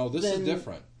No, this is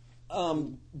different.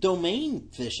 Domain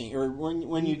phishing, or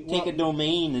when you take a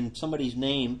domain and somebody's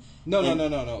name. No,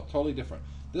 totally different.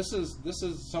 This is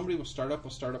somebody will start up a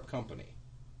startup company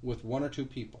with one or two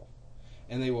people,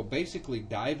 and they will basically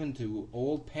dive into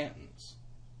old patents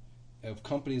of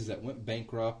companies that went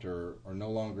bankrupt or are no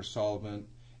longer solvent,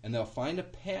 and they'll find a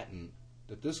patent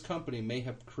that this company may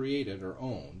have created or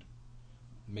owned.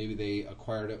 Maybe they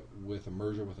acquired it with a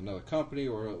merger with another company,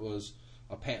 or it was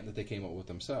a patent that they came up with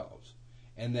themselves.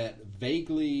 And that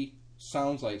vaguely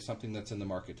sounds like something that's in the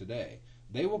market today.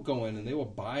 They will go in and they will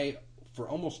buy for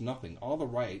almost nothing all the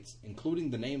rights,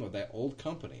 including the name of that old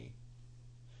company,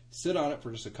 sit on it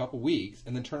for just a couple weeks,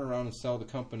 and then turn around and sell the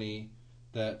company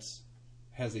that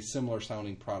has a similar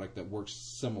sounding product that works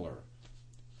similar,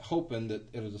 hoping that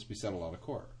it'll just be settled out of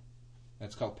court.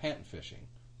 That's called patent phishing,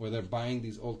 where they're buying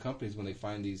these old companies when they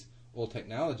find these old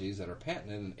technologies that are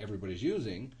patented and everybody's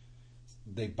using.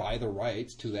 They buy the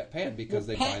rights to that patent because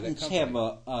they buy that company. Patents have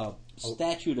a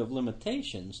statute of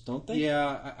limitations, don't they?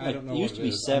 Yeah, I don't know. It used to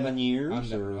be 7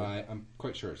 years. I'm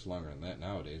quite sure it's longer than that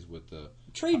nowadays. With the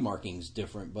trademarking's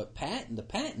different, but the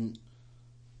patent.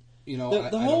 I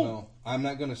don't know. I'm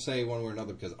not going to say one way or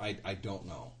another because I don't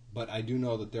know. But I do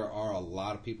know that there are a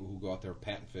lot of people who go out there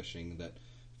patent fishing that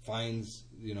finds,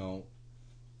 and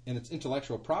it's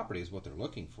intellectual property is what they're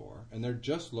looking for. And they're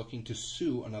just looking to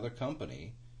sue another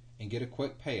company and get a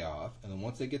quick payoff. And then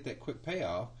once they get that quick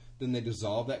payoff, then they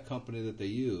dissolve that company that they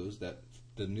use, the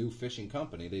new fishing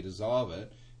company. They dissolve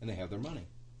it and they have their money.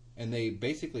 And they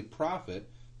basically profit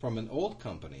from an old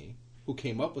company who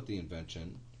came up with the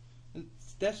invention. And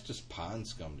that's just pond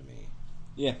scum to me.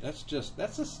 Yeah. That's just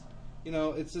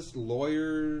it's just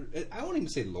lawyer. I won't even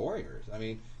say lawyers. I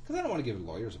mean, because I don't want to give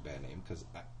lawyers a bad name. Because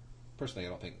personally, I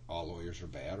don't think all lawyers are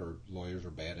bad, or lawyers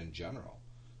are bad in general.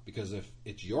 Because if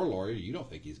it's your lawyer, you don't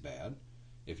think he's bad.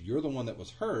 If you're the one that was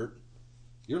hurt,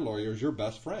 your lawyer is your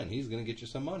best friend. He's going to get you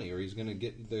some money, or he's going to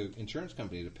get the insurance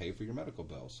company to pay for your medical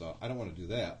bills. So I don't want to do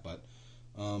that. But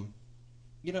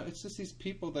it's just these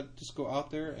people that just go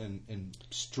out there and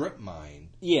strip mine.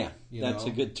 Yeah, that's a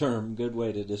good term, good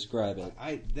way to describe it.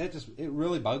 It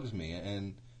really bugs me,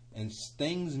 and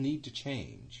things need to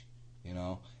change,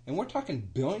 And we're talking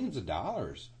billions of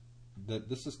dollars that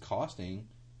this is costing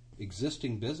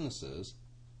existing businesses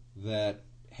that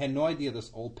had no idea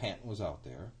this old patent was out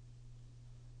there.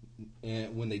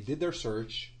 And when they did their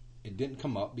search, it didn't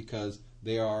come up because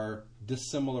they are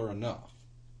dissimilar enough.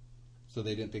 So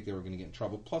they didn't think they were going to get in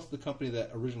trouble. Plus, the company that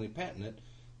originally patented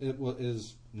it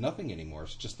is nothing anymore.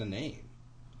 It's just a name.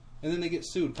 And then they get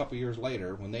sued a couple years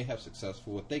later when they have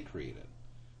successful what they created.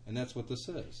 And that's what this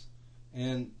is.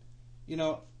 And,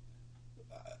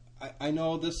 I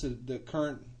know this is the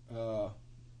current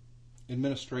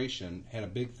administration had a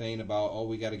big thing about,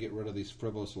 we got to get rid of these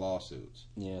frivolous lawsuits.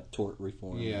 Yeah, tort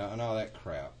reform. Yeah, and all that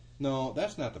crap. No,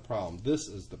 that's not the problem. This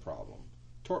is the problem.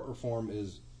 Tort reform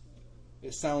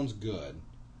it sounds good,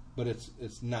 but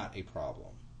it's not a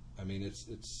problem. I mean,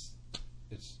 it's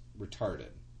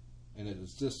retarded, and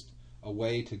it's just a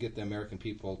way to get the American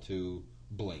people to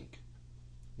blink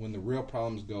when the real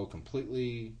problems go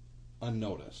completely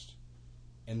unnoticed.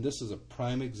 And this is a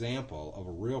prime example of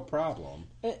a real problem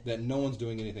that no one's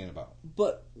doing anything about.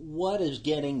 But what is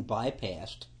getting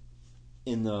bypassed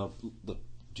in the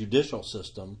judicial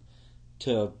system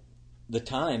to the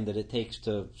time that it takes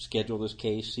to schedule this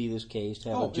case, see this case,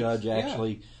 have a judge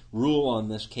actually rule on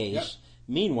this case? Yep.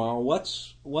 Meanwhile,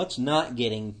 what's not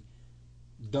getting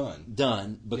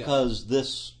done because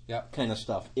this kind of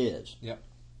stuff is? Yep.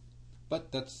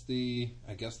 But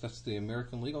I guess that's the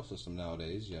American legal system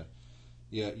nowadays.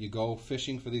 You go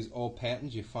fishing for these old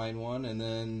patents, you find one, and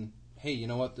then, hey, you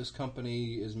know what? This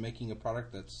company is making a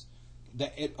product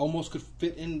that it almost could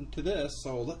fit into this,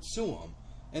 so let's sue them.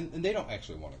 And they don't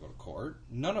actually want to go to court.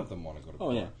 None of them want to go to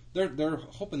court. Yeah. They're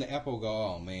hoping the Apple will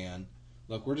go, oh, man,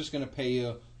 look, we're just going to pay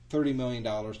you $30 million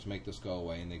to make this go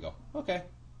away. And they go, okay.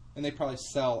 And they probably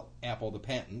sell Apple the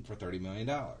patent for $30 million.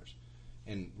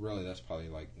 And really, that's probably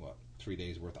 3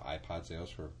 days worth of iPod sales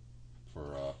for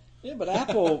Yeah, but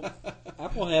Apple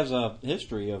has a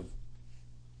history of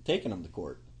taking them to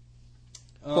court.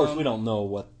 Of course, we don't know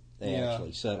what they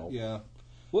actually settled. Yeah.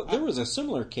 Well, there was a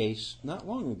similar case not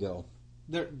long ago.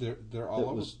 They're all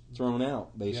over. Was thrown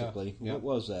out, basically. Yeah. What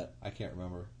was that? I can't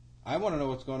remember. I want to know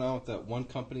what's going on with that one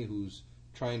company who's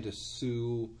trying to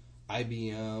sue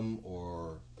IBM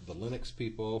or the Linux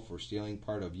people for stealing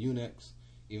part of Unix,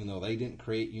 even though they didn't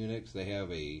create Unix. They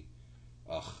have you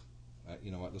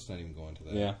know what? Let's not even go into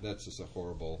that. Yeah. That's just a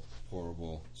horrible,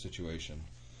 horrible situation.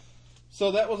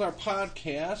 So that was our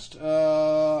podcast.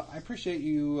 I appreciate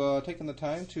you taking the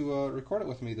time to record it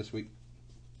with me this week.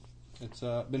 It's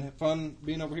been fun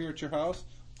being over here at your house.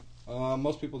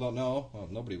 Most people don't know, well,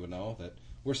 nobody would know, that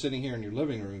we're sitting here in your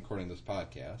living room recording this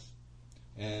podcast.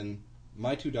 And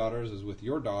my two daughters is with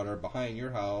your daughter behind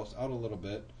your house, out a little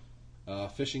bit,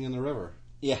 fishing in the river.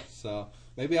 Yeah. So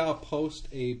maybe I'll post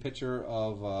a picture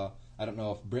of, I don't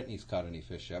know if Brittany's caught any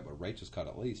fish yet, but Rachel's caught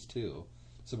at least 2.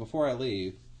 So before I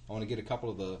leave, I want to get a couple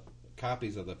of the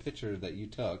copies of the picture that you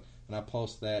took, and I'll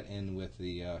post that in with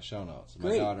the show notes.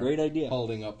 My daughter great idea.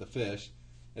 Holding up the fish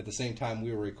at the same time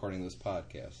we were recording this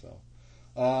podcast. So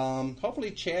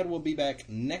hopefully Chad will be back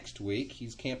next week.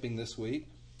 He's camping this week.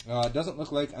 It doesn't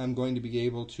look like I'm going to be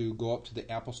able to go up to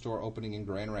the Apple Store opening in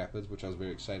Grand Rapids, which I was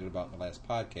very excited about in the last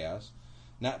podcast.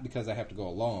 Not because I have to go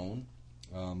alone,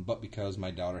 but because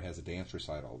my daughter has a dance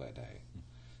recital that day.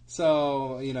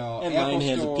 So, you know, and Apple mine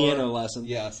has Store, a piano lesson.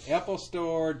 Yes, Apple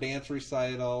Store, dance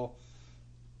recital.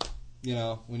 You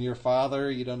know, when you're a father,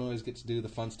 you don't always get to do the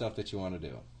fun stuff that you want to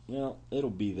do. Well,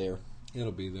 it'll be there.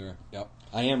 It'll be there. Yep.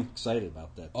 I am excited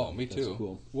about that. Oh, me too. That's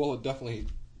cool. Well, definitely,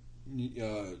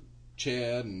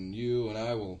 Chad and you and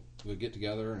I will get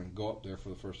together and go up there for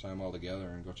the first time all together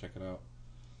and go check it out.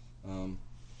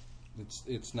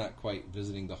 It's not quite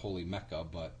visiting the holy Mecca,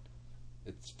 but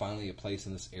it's finally a place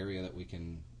in this area that we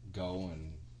can go,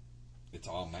 and it's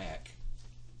all Mac.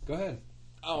 Go ahead.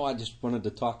 Oh, I just wanted to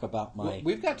talk about my... Well,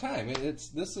 we've got time.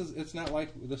 It's not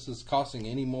like this is costing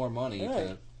any more money.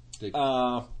 Right.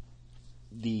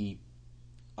 The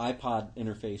iPod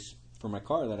interface for my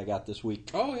car that I got this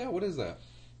week. Oh, yeah. What is that?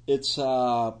 It's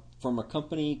from a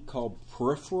company called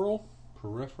Peripheral.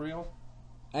 Peripheral?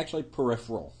 Actually,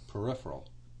 Peripheral. Peripheral.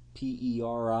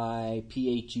 Peripheral.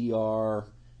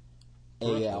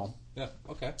 Yeah,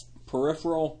 okay.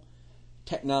 Peripheral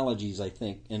Technologies, I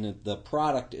think. And the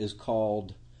product is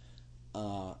called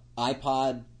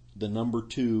iPod, the number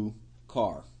 2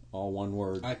 car. All one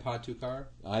word. iPod 2 car?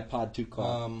 iPod 2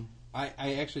 car.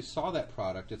 I actually saw that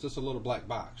product. It's just a little black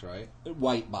box, right?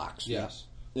 White box, Yes.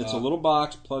 It's a little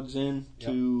box, plugs in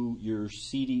to your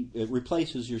CD. It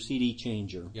replaces your CD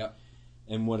changer. Yep.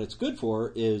 And what it's good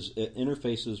for is it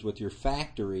interfaces with your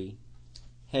factory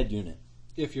head unit.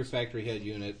 If your factory head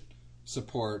unit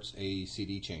supports a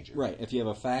CD changer. Right. If you have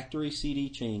a factory CD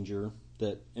changer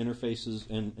that interfaces,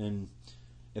 and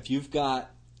if you've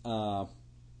got, if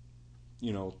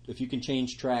you can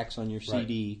change tracks on your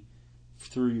CD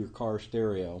through your car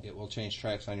stereo, it will change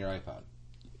tracks on your iPod.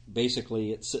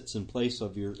 Basically, it sits in place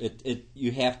of your.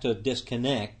 You have to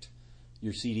disconnect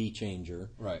your CD changer,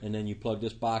 right? And then you plug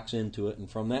this box into it,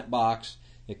 and from that box,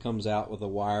 it comes out with a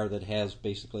wire that has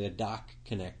basically a dock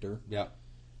connector. Yep.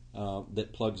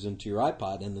 That plugs into your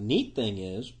iPod. And the neat thing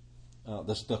is,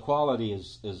 the quality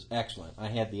is excellent. I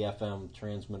had the FM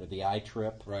transmitter, the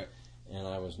iTrip, right, and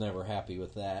I was never happy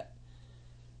with that.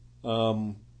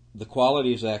 The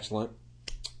quality is excellent.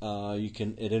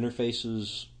 It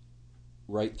interfaces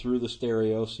right through the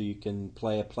stereo, so you can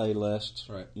play a playlist.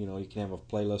 Right. You can have a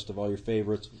playlist of all your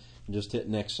favorites and just hit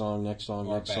next song,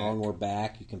 or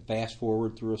back. You can fast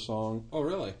forward through a song. Oh,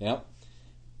 really? Yep.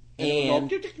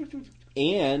 And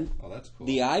oh, that's cool.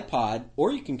 The iPod,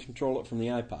 or you can control it from the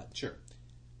iPod. Sure.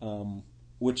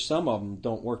 Which some of them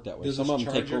don't work that way. Does some it of them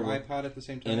charge take your over, iPod at the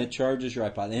same time? and it charges your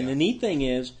iPod. And the neat thing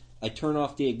is, I turn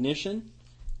off the ignition,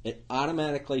 it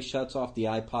automatically shuts off the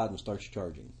iPod and starts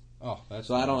charging. Oh, that's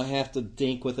so nice. I don't have to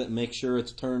dink with it and make sure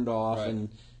it's turned off and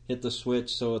hit the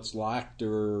switch so it's locked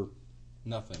or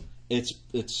nothing.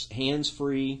 It's hands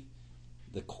free.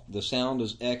 The sound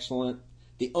is excellent.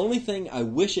 The only thing I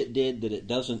wish it did that it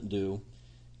doesn't do,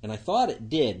 and I thought it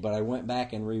did, but I went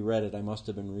back and reread it. I must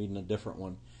have been reading a different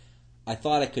one. I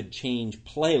thought I could change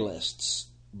playlists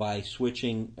by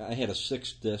switching. I had a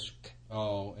 6-disc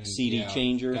CD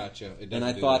changer. Gotcha. And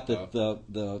I thought that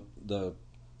the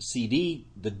CD,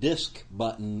 the disc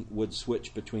button would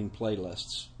switch between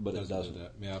playlists, but it doesn't.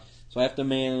 Yeah. So I have to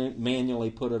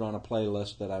manually put it on a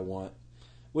playlist that I want,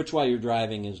 which while you're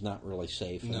driving is not really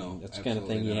safe. No, that's the kind of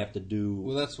thing you have to do.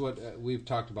 Well, that's what we've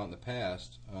talked about in the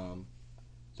past,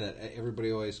 that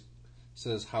everybody always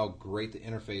says how great the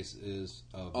interface is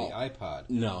of the iPod.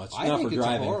 No, it's not for driving. I think it's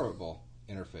a horrible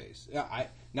interface.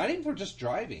 Not even for just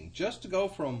driving. Just to go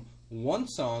from one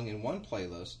song in one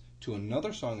playlist to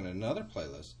another song in another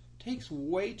playlist takes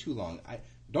way too long.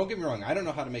 Don't get me wrong, I don't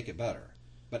know how to make it better,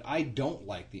 but I don't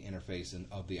like the interface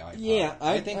of the iPod. Yeah,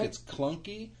 I think it's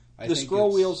clunky. The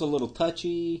scroll wheel's a little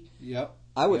touchy. Yep.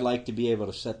 I would like to be able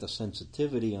to set the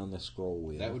sensitivity on the scroll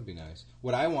wheel. That would be nice.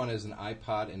 What I want is an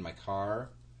iPod in my car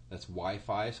that's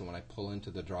Wi-Fi, so when I pull into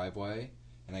the driveway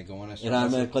and I go on, it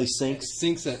automatically syncs. It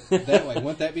syncs it that way.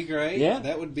 Wouldn't that be great? Yeah.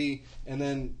 That would be, and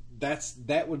then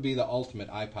that would be the ultimate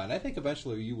iPod. And I think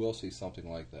eventually you will see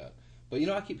something like that. But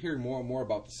I keep hearing more and more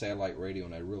about the satellite radio,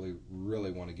 and I really,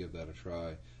 really want to give that a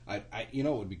try. It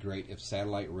would be great if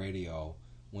satellite radio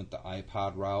went the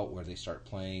iPod route, where they start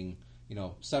playing.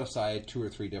 Set aside 2 or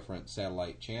 3 different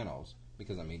satellite channels,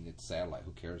 because it's satellite.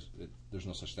 Who cares? There's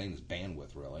no such thing as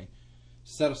bandwidth, really.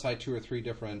 Set aside 2 or 3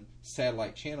 different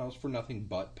satellite channels for nothing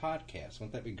but podcasts.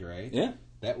 Wouldn't that be great? Yeah.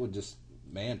 That would just,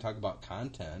 talk about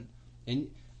content.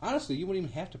 And honestly, you wouldn't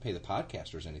even have to pay the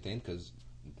podcasters anything, because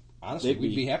honestly,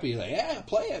 we'd be happy. Like, yeah,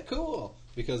 play it, cool.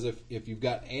 Because if you've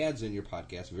got ads in your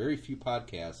podcast, very few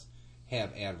podcasts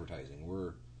have advertising.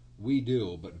 We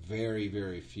do, but very,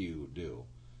 very few do.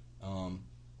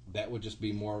 That would just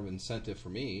be more of an incentive for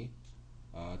me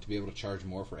to be able to charge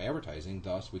more for advertising.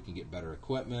 Thus, we can get better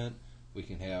equipment. We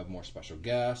can have more special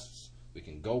guests. We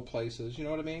can go places. You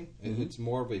know what I mean? Mm-hmm. It's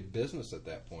more of a business at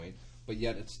that point, but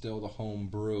yet it's still the home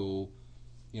brew.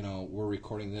 We're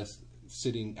recording this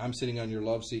I'm sitting on your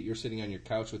love seat. You're sitting on your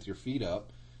couch with your feet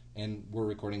up, and we're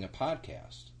recording a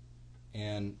podcast.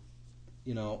 And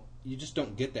you just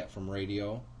don't get that from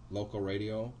radio, local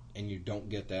radio, and you don't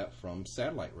get that from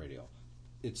satellite radio.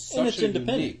 It's such and it's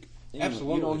independent. Unique.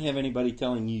 Absolutely. You don't have anybody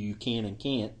telling you can and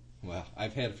can't. Well,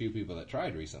 I've had a few people that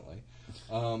tried recently,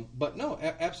 but no,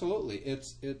 absolutely.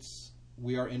 It's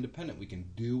we are independent. We can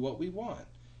do what we want,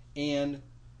 and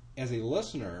as a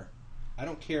listener, I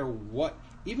don't care what.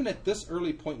 Even at this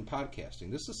early point in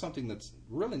podcasting, this is something that's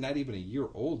really not even a year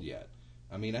old yet.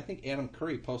 I mean, I think Adam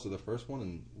Curry posted the first one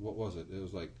in, what was it? It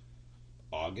was like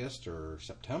August or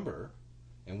September,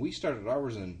 and we started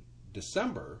ours in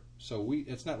December. So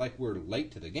it's not like we're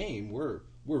late to the game. We're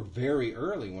very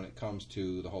early when it comes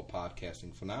to the whole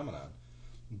podcasting phenomenon.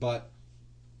 But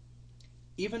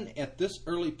even at this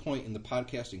early point in the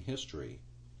podcasting history,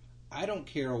 I don't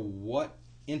care what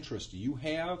interest you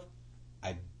have.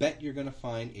 I bet you're going to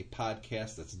find a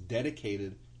podcast that's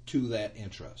dedicated to that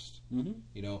interest. Mm-hmm.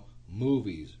 You know,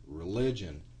 movies,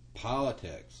 religion,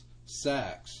 politics,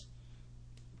 sex,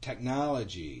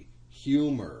 technology,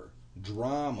 humor,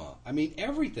 drama. I mean,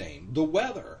 everything. The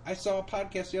weather. I saw a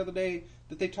podcast the other day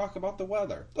that they talk about the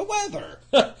weather. The weather!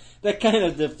 That kind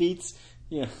of defeats,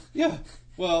 Yeah.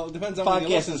 Well, it depends on when you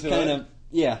podcast listen is to kind it. of,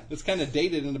 yeah. It's kind of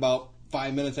dated in about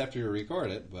 5 minutes after you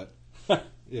record it, but,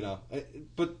 you know.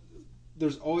 But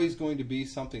there's always going to be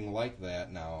something like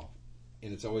that now,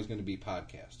 and it's always going to be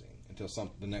podcasting until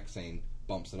the next thing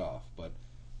bumps it off. But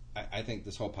I think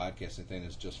this whole podcasting thing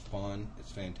is just fun.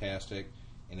 It's fantastic.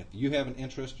 And if you have an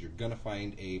interest, you're going to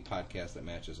find a podcast that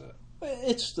matches it.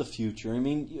 It's the future. I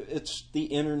mean, it's the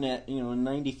internet. You know, in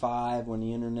 '95 when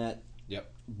the internet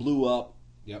blew up.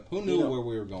 Yep. Who knew where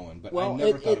we were going? But well, I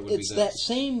never thought it would be it's this. that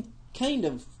same kind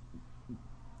of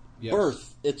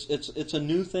birth. It's a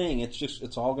new thing.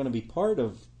 It's all going to be part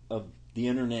of the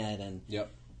internet, and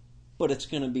but it's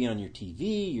going to be on your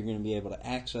TV. You're going to be able to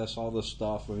access all this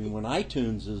stuff. I mean, when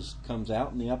iTunes comes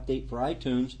out and the update for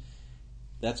iTunes,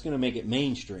 that's going to make it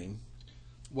mainstream.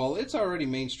 Well, it's already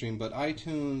mainstream, but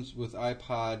iTunes with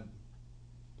iPod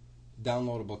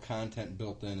downloadable content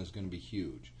built in is going to be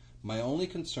huge. My only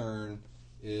concern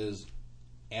is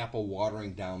Apple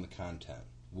watering down the content.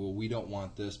 Well, we don't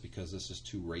want this because this is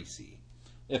too racy.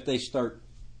 If they start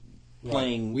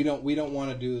playing, we don't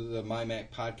want to do the My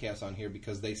Mac podcast on here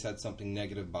because they said something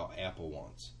negative about Apple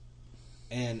once.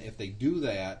 And if they do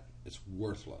that, it's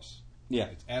worthless. Yeah,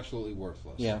 it's absolutely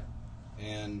worthless. Yeah,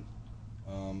 and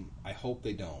I hope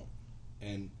they don't.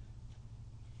 And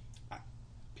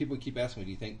people keep asking me,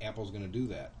 do you think Apple's going to do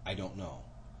that? I don't know.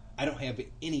 I don't have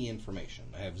any information.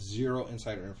 I have zero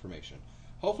insider information.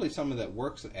 Hopefully someone that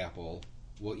works at Apple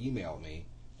will email me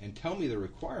and tell me the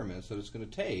requirements that it's going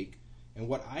to take and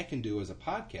what I can do as a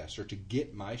podcaster to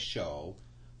get my show.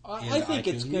 I think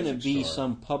it's going to be Store.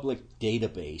 some public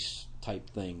database type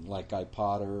thing like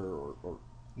iPodder or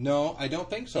no, I don't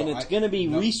think so. And it's going to be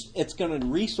it's going to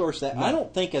resource that. No. I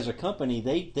don't think as a company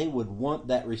they would want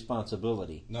that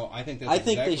responsibility. No, I think that's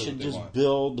they should just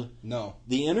build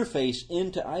the interface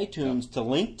into iTunes to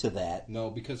link to that. No,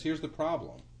 because here's the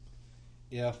problem.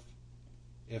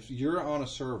 If you're on a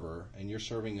server and you're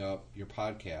serving up your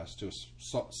podcast to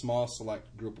a small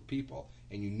select group of people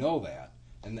and you know that,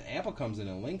 and the Apple comes in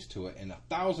and links to it and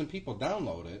 1,000 people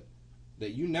download it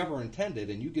that you never intended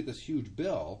and you get this huge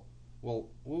bill. Well,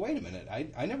 wait a minute.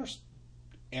 I never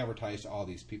advertised to all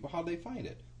these people. How'd they find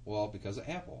it? Well, because of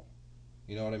Apple.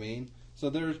 You know what I mean? So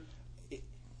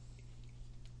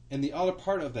and the other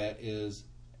part of that is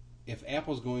if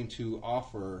Apple's going to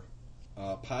offer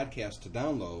podcasts to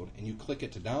download and you click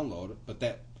it to download, but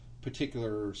that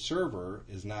particular server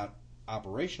is not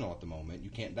operational at the moment, you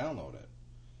can't download it.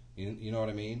 You know what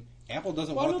I mean? Apple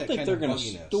doesn't want that kind of bugginess. I don't think they're going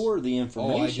to store the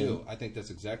information. Oh, I do. I think that's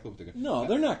exactly what they're going to do. No,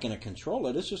 they're not going to control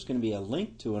it. It's just going to be a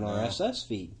link to an RSS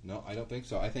feed. No, I don't think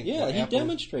so. I think he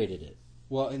demonstrated it.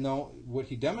 Well, no, what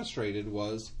he demonstrated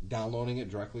was downloading it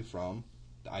directly from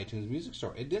the iTunes Music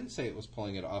Store. It didn't say it was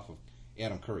pulling it off of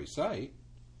Adam Curry's site.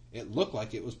 It looked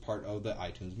like it was part of the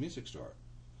iTunes Music Store.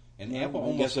 And Apple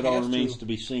almost I guess it all remains to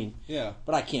be seen. Yeah.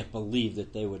 But I can't believe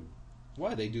that they would...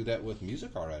 Why? They do that with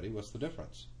music already. What's the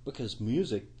difference? Because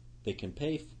music, they can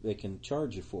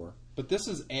charge you for. But this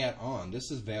is add-on. This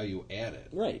is value added.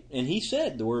 Right. And he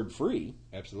said the word free.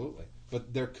 Absolutely.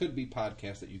 But there could be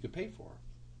podcasts that you could pay for.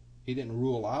 He didn't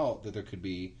rule out that there could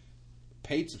be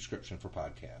paid subscription for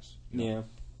podcasts.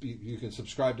 You can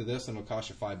subscribe to this and it'll cost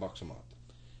you $5 a month.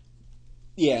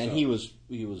 Yeah, and he was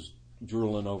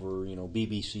drooling over,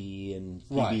 BBC and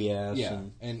PBS. Right. Yeah,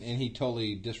 and he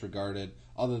totally disregarded,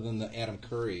 other than the Adam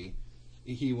Curry,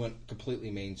 he went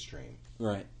completely mainstream.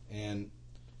 Right. And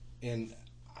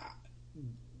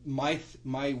my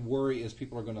worry is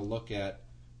people are going to look at,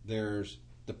 there's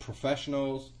the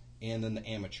professionals and then the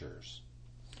amateurs.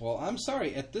 Well, I'm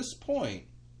sorry, at this point,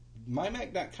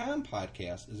 MyMac.com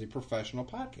podcast is a professional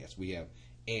podcast. We have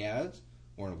ads.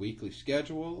 We're on a weekly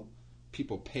schedule.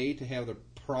 People pay to have their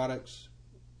products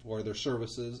or their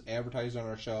services advertised on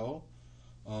our show.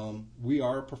 We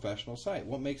are a professional site.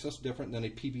 What makes us different than a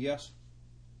PBS?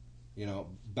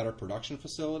 Better production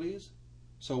facilities.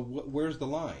 So where's the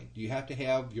line? Do you have to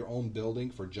have your own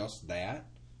building for just that?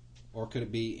 Or could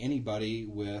it be anybody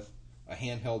with a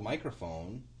handheld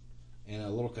microphone and a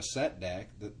little cassette deck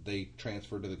that they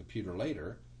transfer to the computer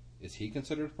later? Is he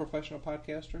considered a professional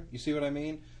podcaster? You see what I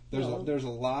mean? There's a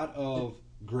lot of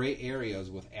gray areas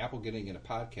with Apple getting into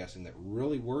podcasting that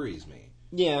really worries me.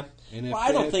 Yeah. And if,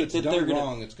 I don't if think it's that done they're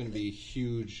wrong, it's going to be a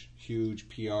huge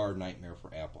PR nightmare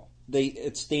for Apple.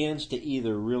 It stands to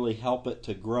either really help it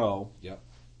to grow. Yep.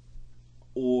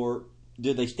 Or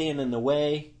do they stand in the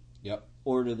way? Yep.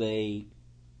 Or do they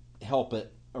help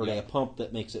it, or they a pump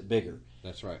that makes it bigger?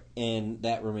 That's right. And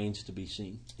that remains to be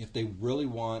seen. If they really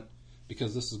want,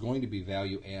 because this is going to be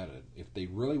value added, if they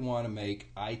really want to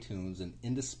make iTunes an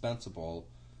indispensable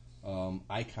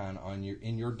icon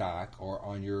in your dock or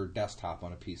on your desktop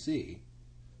on a PC,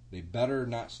 they better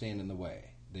not stand in the way.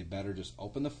 They better just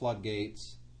open the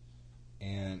floodgates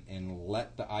and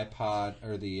let the iPod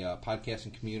or the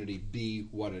podcasting community be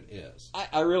what it is.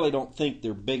 I really don't think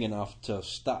they're big enough to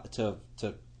stop to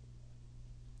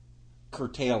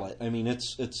curtail it. I mean,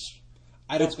 it's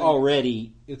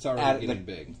already getting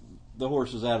big. The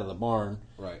horse is out of the barn.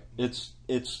 Right. It's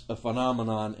a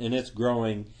phenomenon, and it's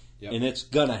growing, and it's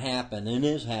gonna happen, and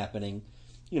is happening.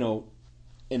 In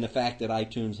the fact that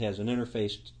iTunes has an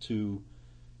interface to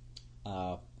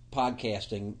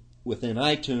podcasting within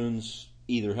iTunes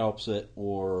either helps it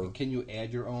or... And can you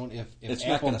add your own? If it's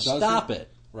Apple not going to stop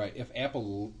it. Right. If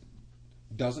Apple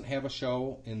doesn't have a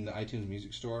show in the iTunes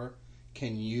Music Store,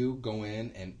 can you go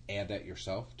in and add that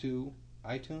yourself to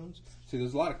iTunes? See,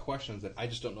 there's a lot of questions that I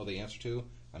just don't know the answer to.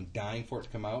 I'm dying for it to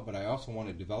come out, but I also want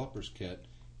a developer's kit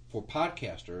for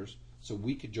podcasters so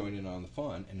we could join in on the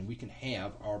fun and we can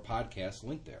have our podcast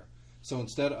linked there. So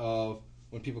instead of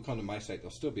when people come to my site,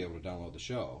 they'll still be able to download the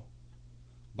show.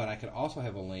 But I could also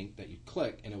have a link that you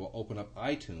click and it will open up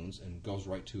iTunes and goes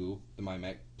right to the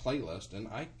MyMac playlist in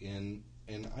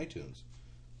iTunes.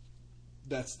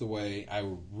 That's the way I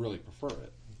would really prefer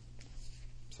it.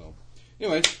 So,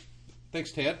 anyways,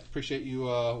 thanks, Tad. Appreciate you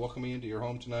welcoming me into your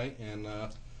home tonight and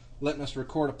letting us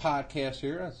record a podcast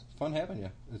here. It's fun having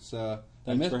you. Thanks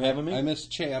for having me. I miss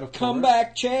Chad, of course. Come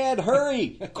back, Chad.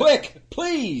 Hurry. Quick,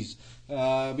 please.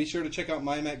 Be sure to check out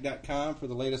mymac.com for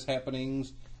the latest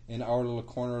happenings in our little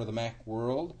corner of the Mac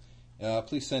world.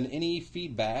 Please send any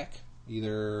feedback,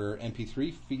 either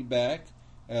MP3 feedback,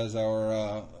 as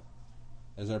our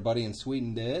buddy in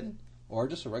Sweden did, or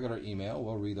just a regular email.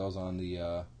 We'll read those on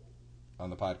the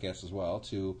podcast as well,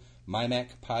 to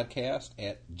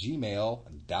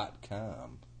mymacpodcast@gmail.com.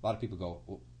 A lot of people go,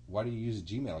 well, why do you use a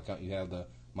Gmail account? You have the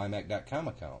mymac.com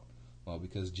account. Well,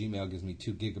 because Gmail gives me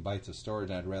 2 gigabytes of storage,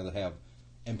 and I'd rather have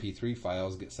MP3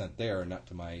 files get sent there and not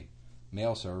to my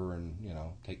mail server and,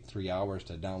 take 3 hours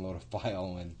to download a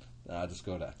file, and I'll just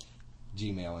go to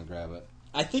Gmail and grab it.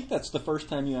 I think that's the first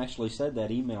time you actually said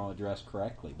that email address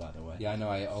correctly, by the way. Yeah, I know.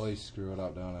 I always screw it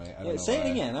up, don't I? I don't know say why.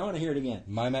 it again. I want to hear it again.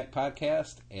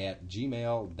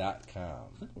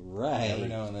 MyMacPodcast@gmail.com. Right. Every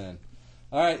now and then.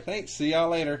 All right, thanks. See y'all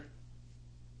later.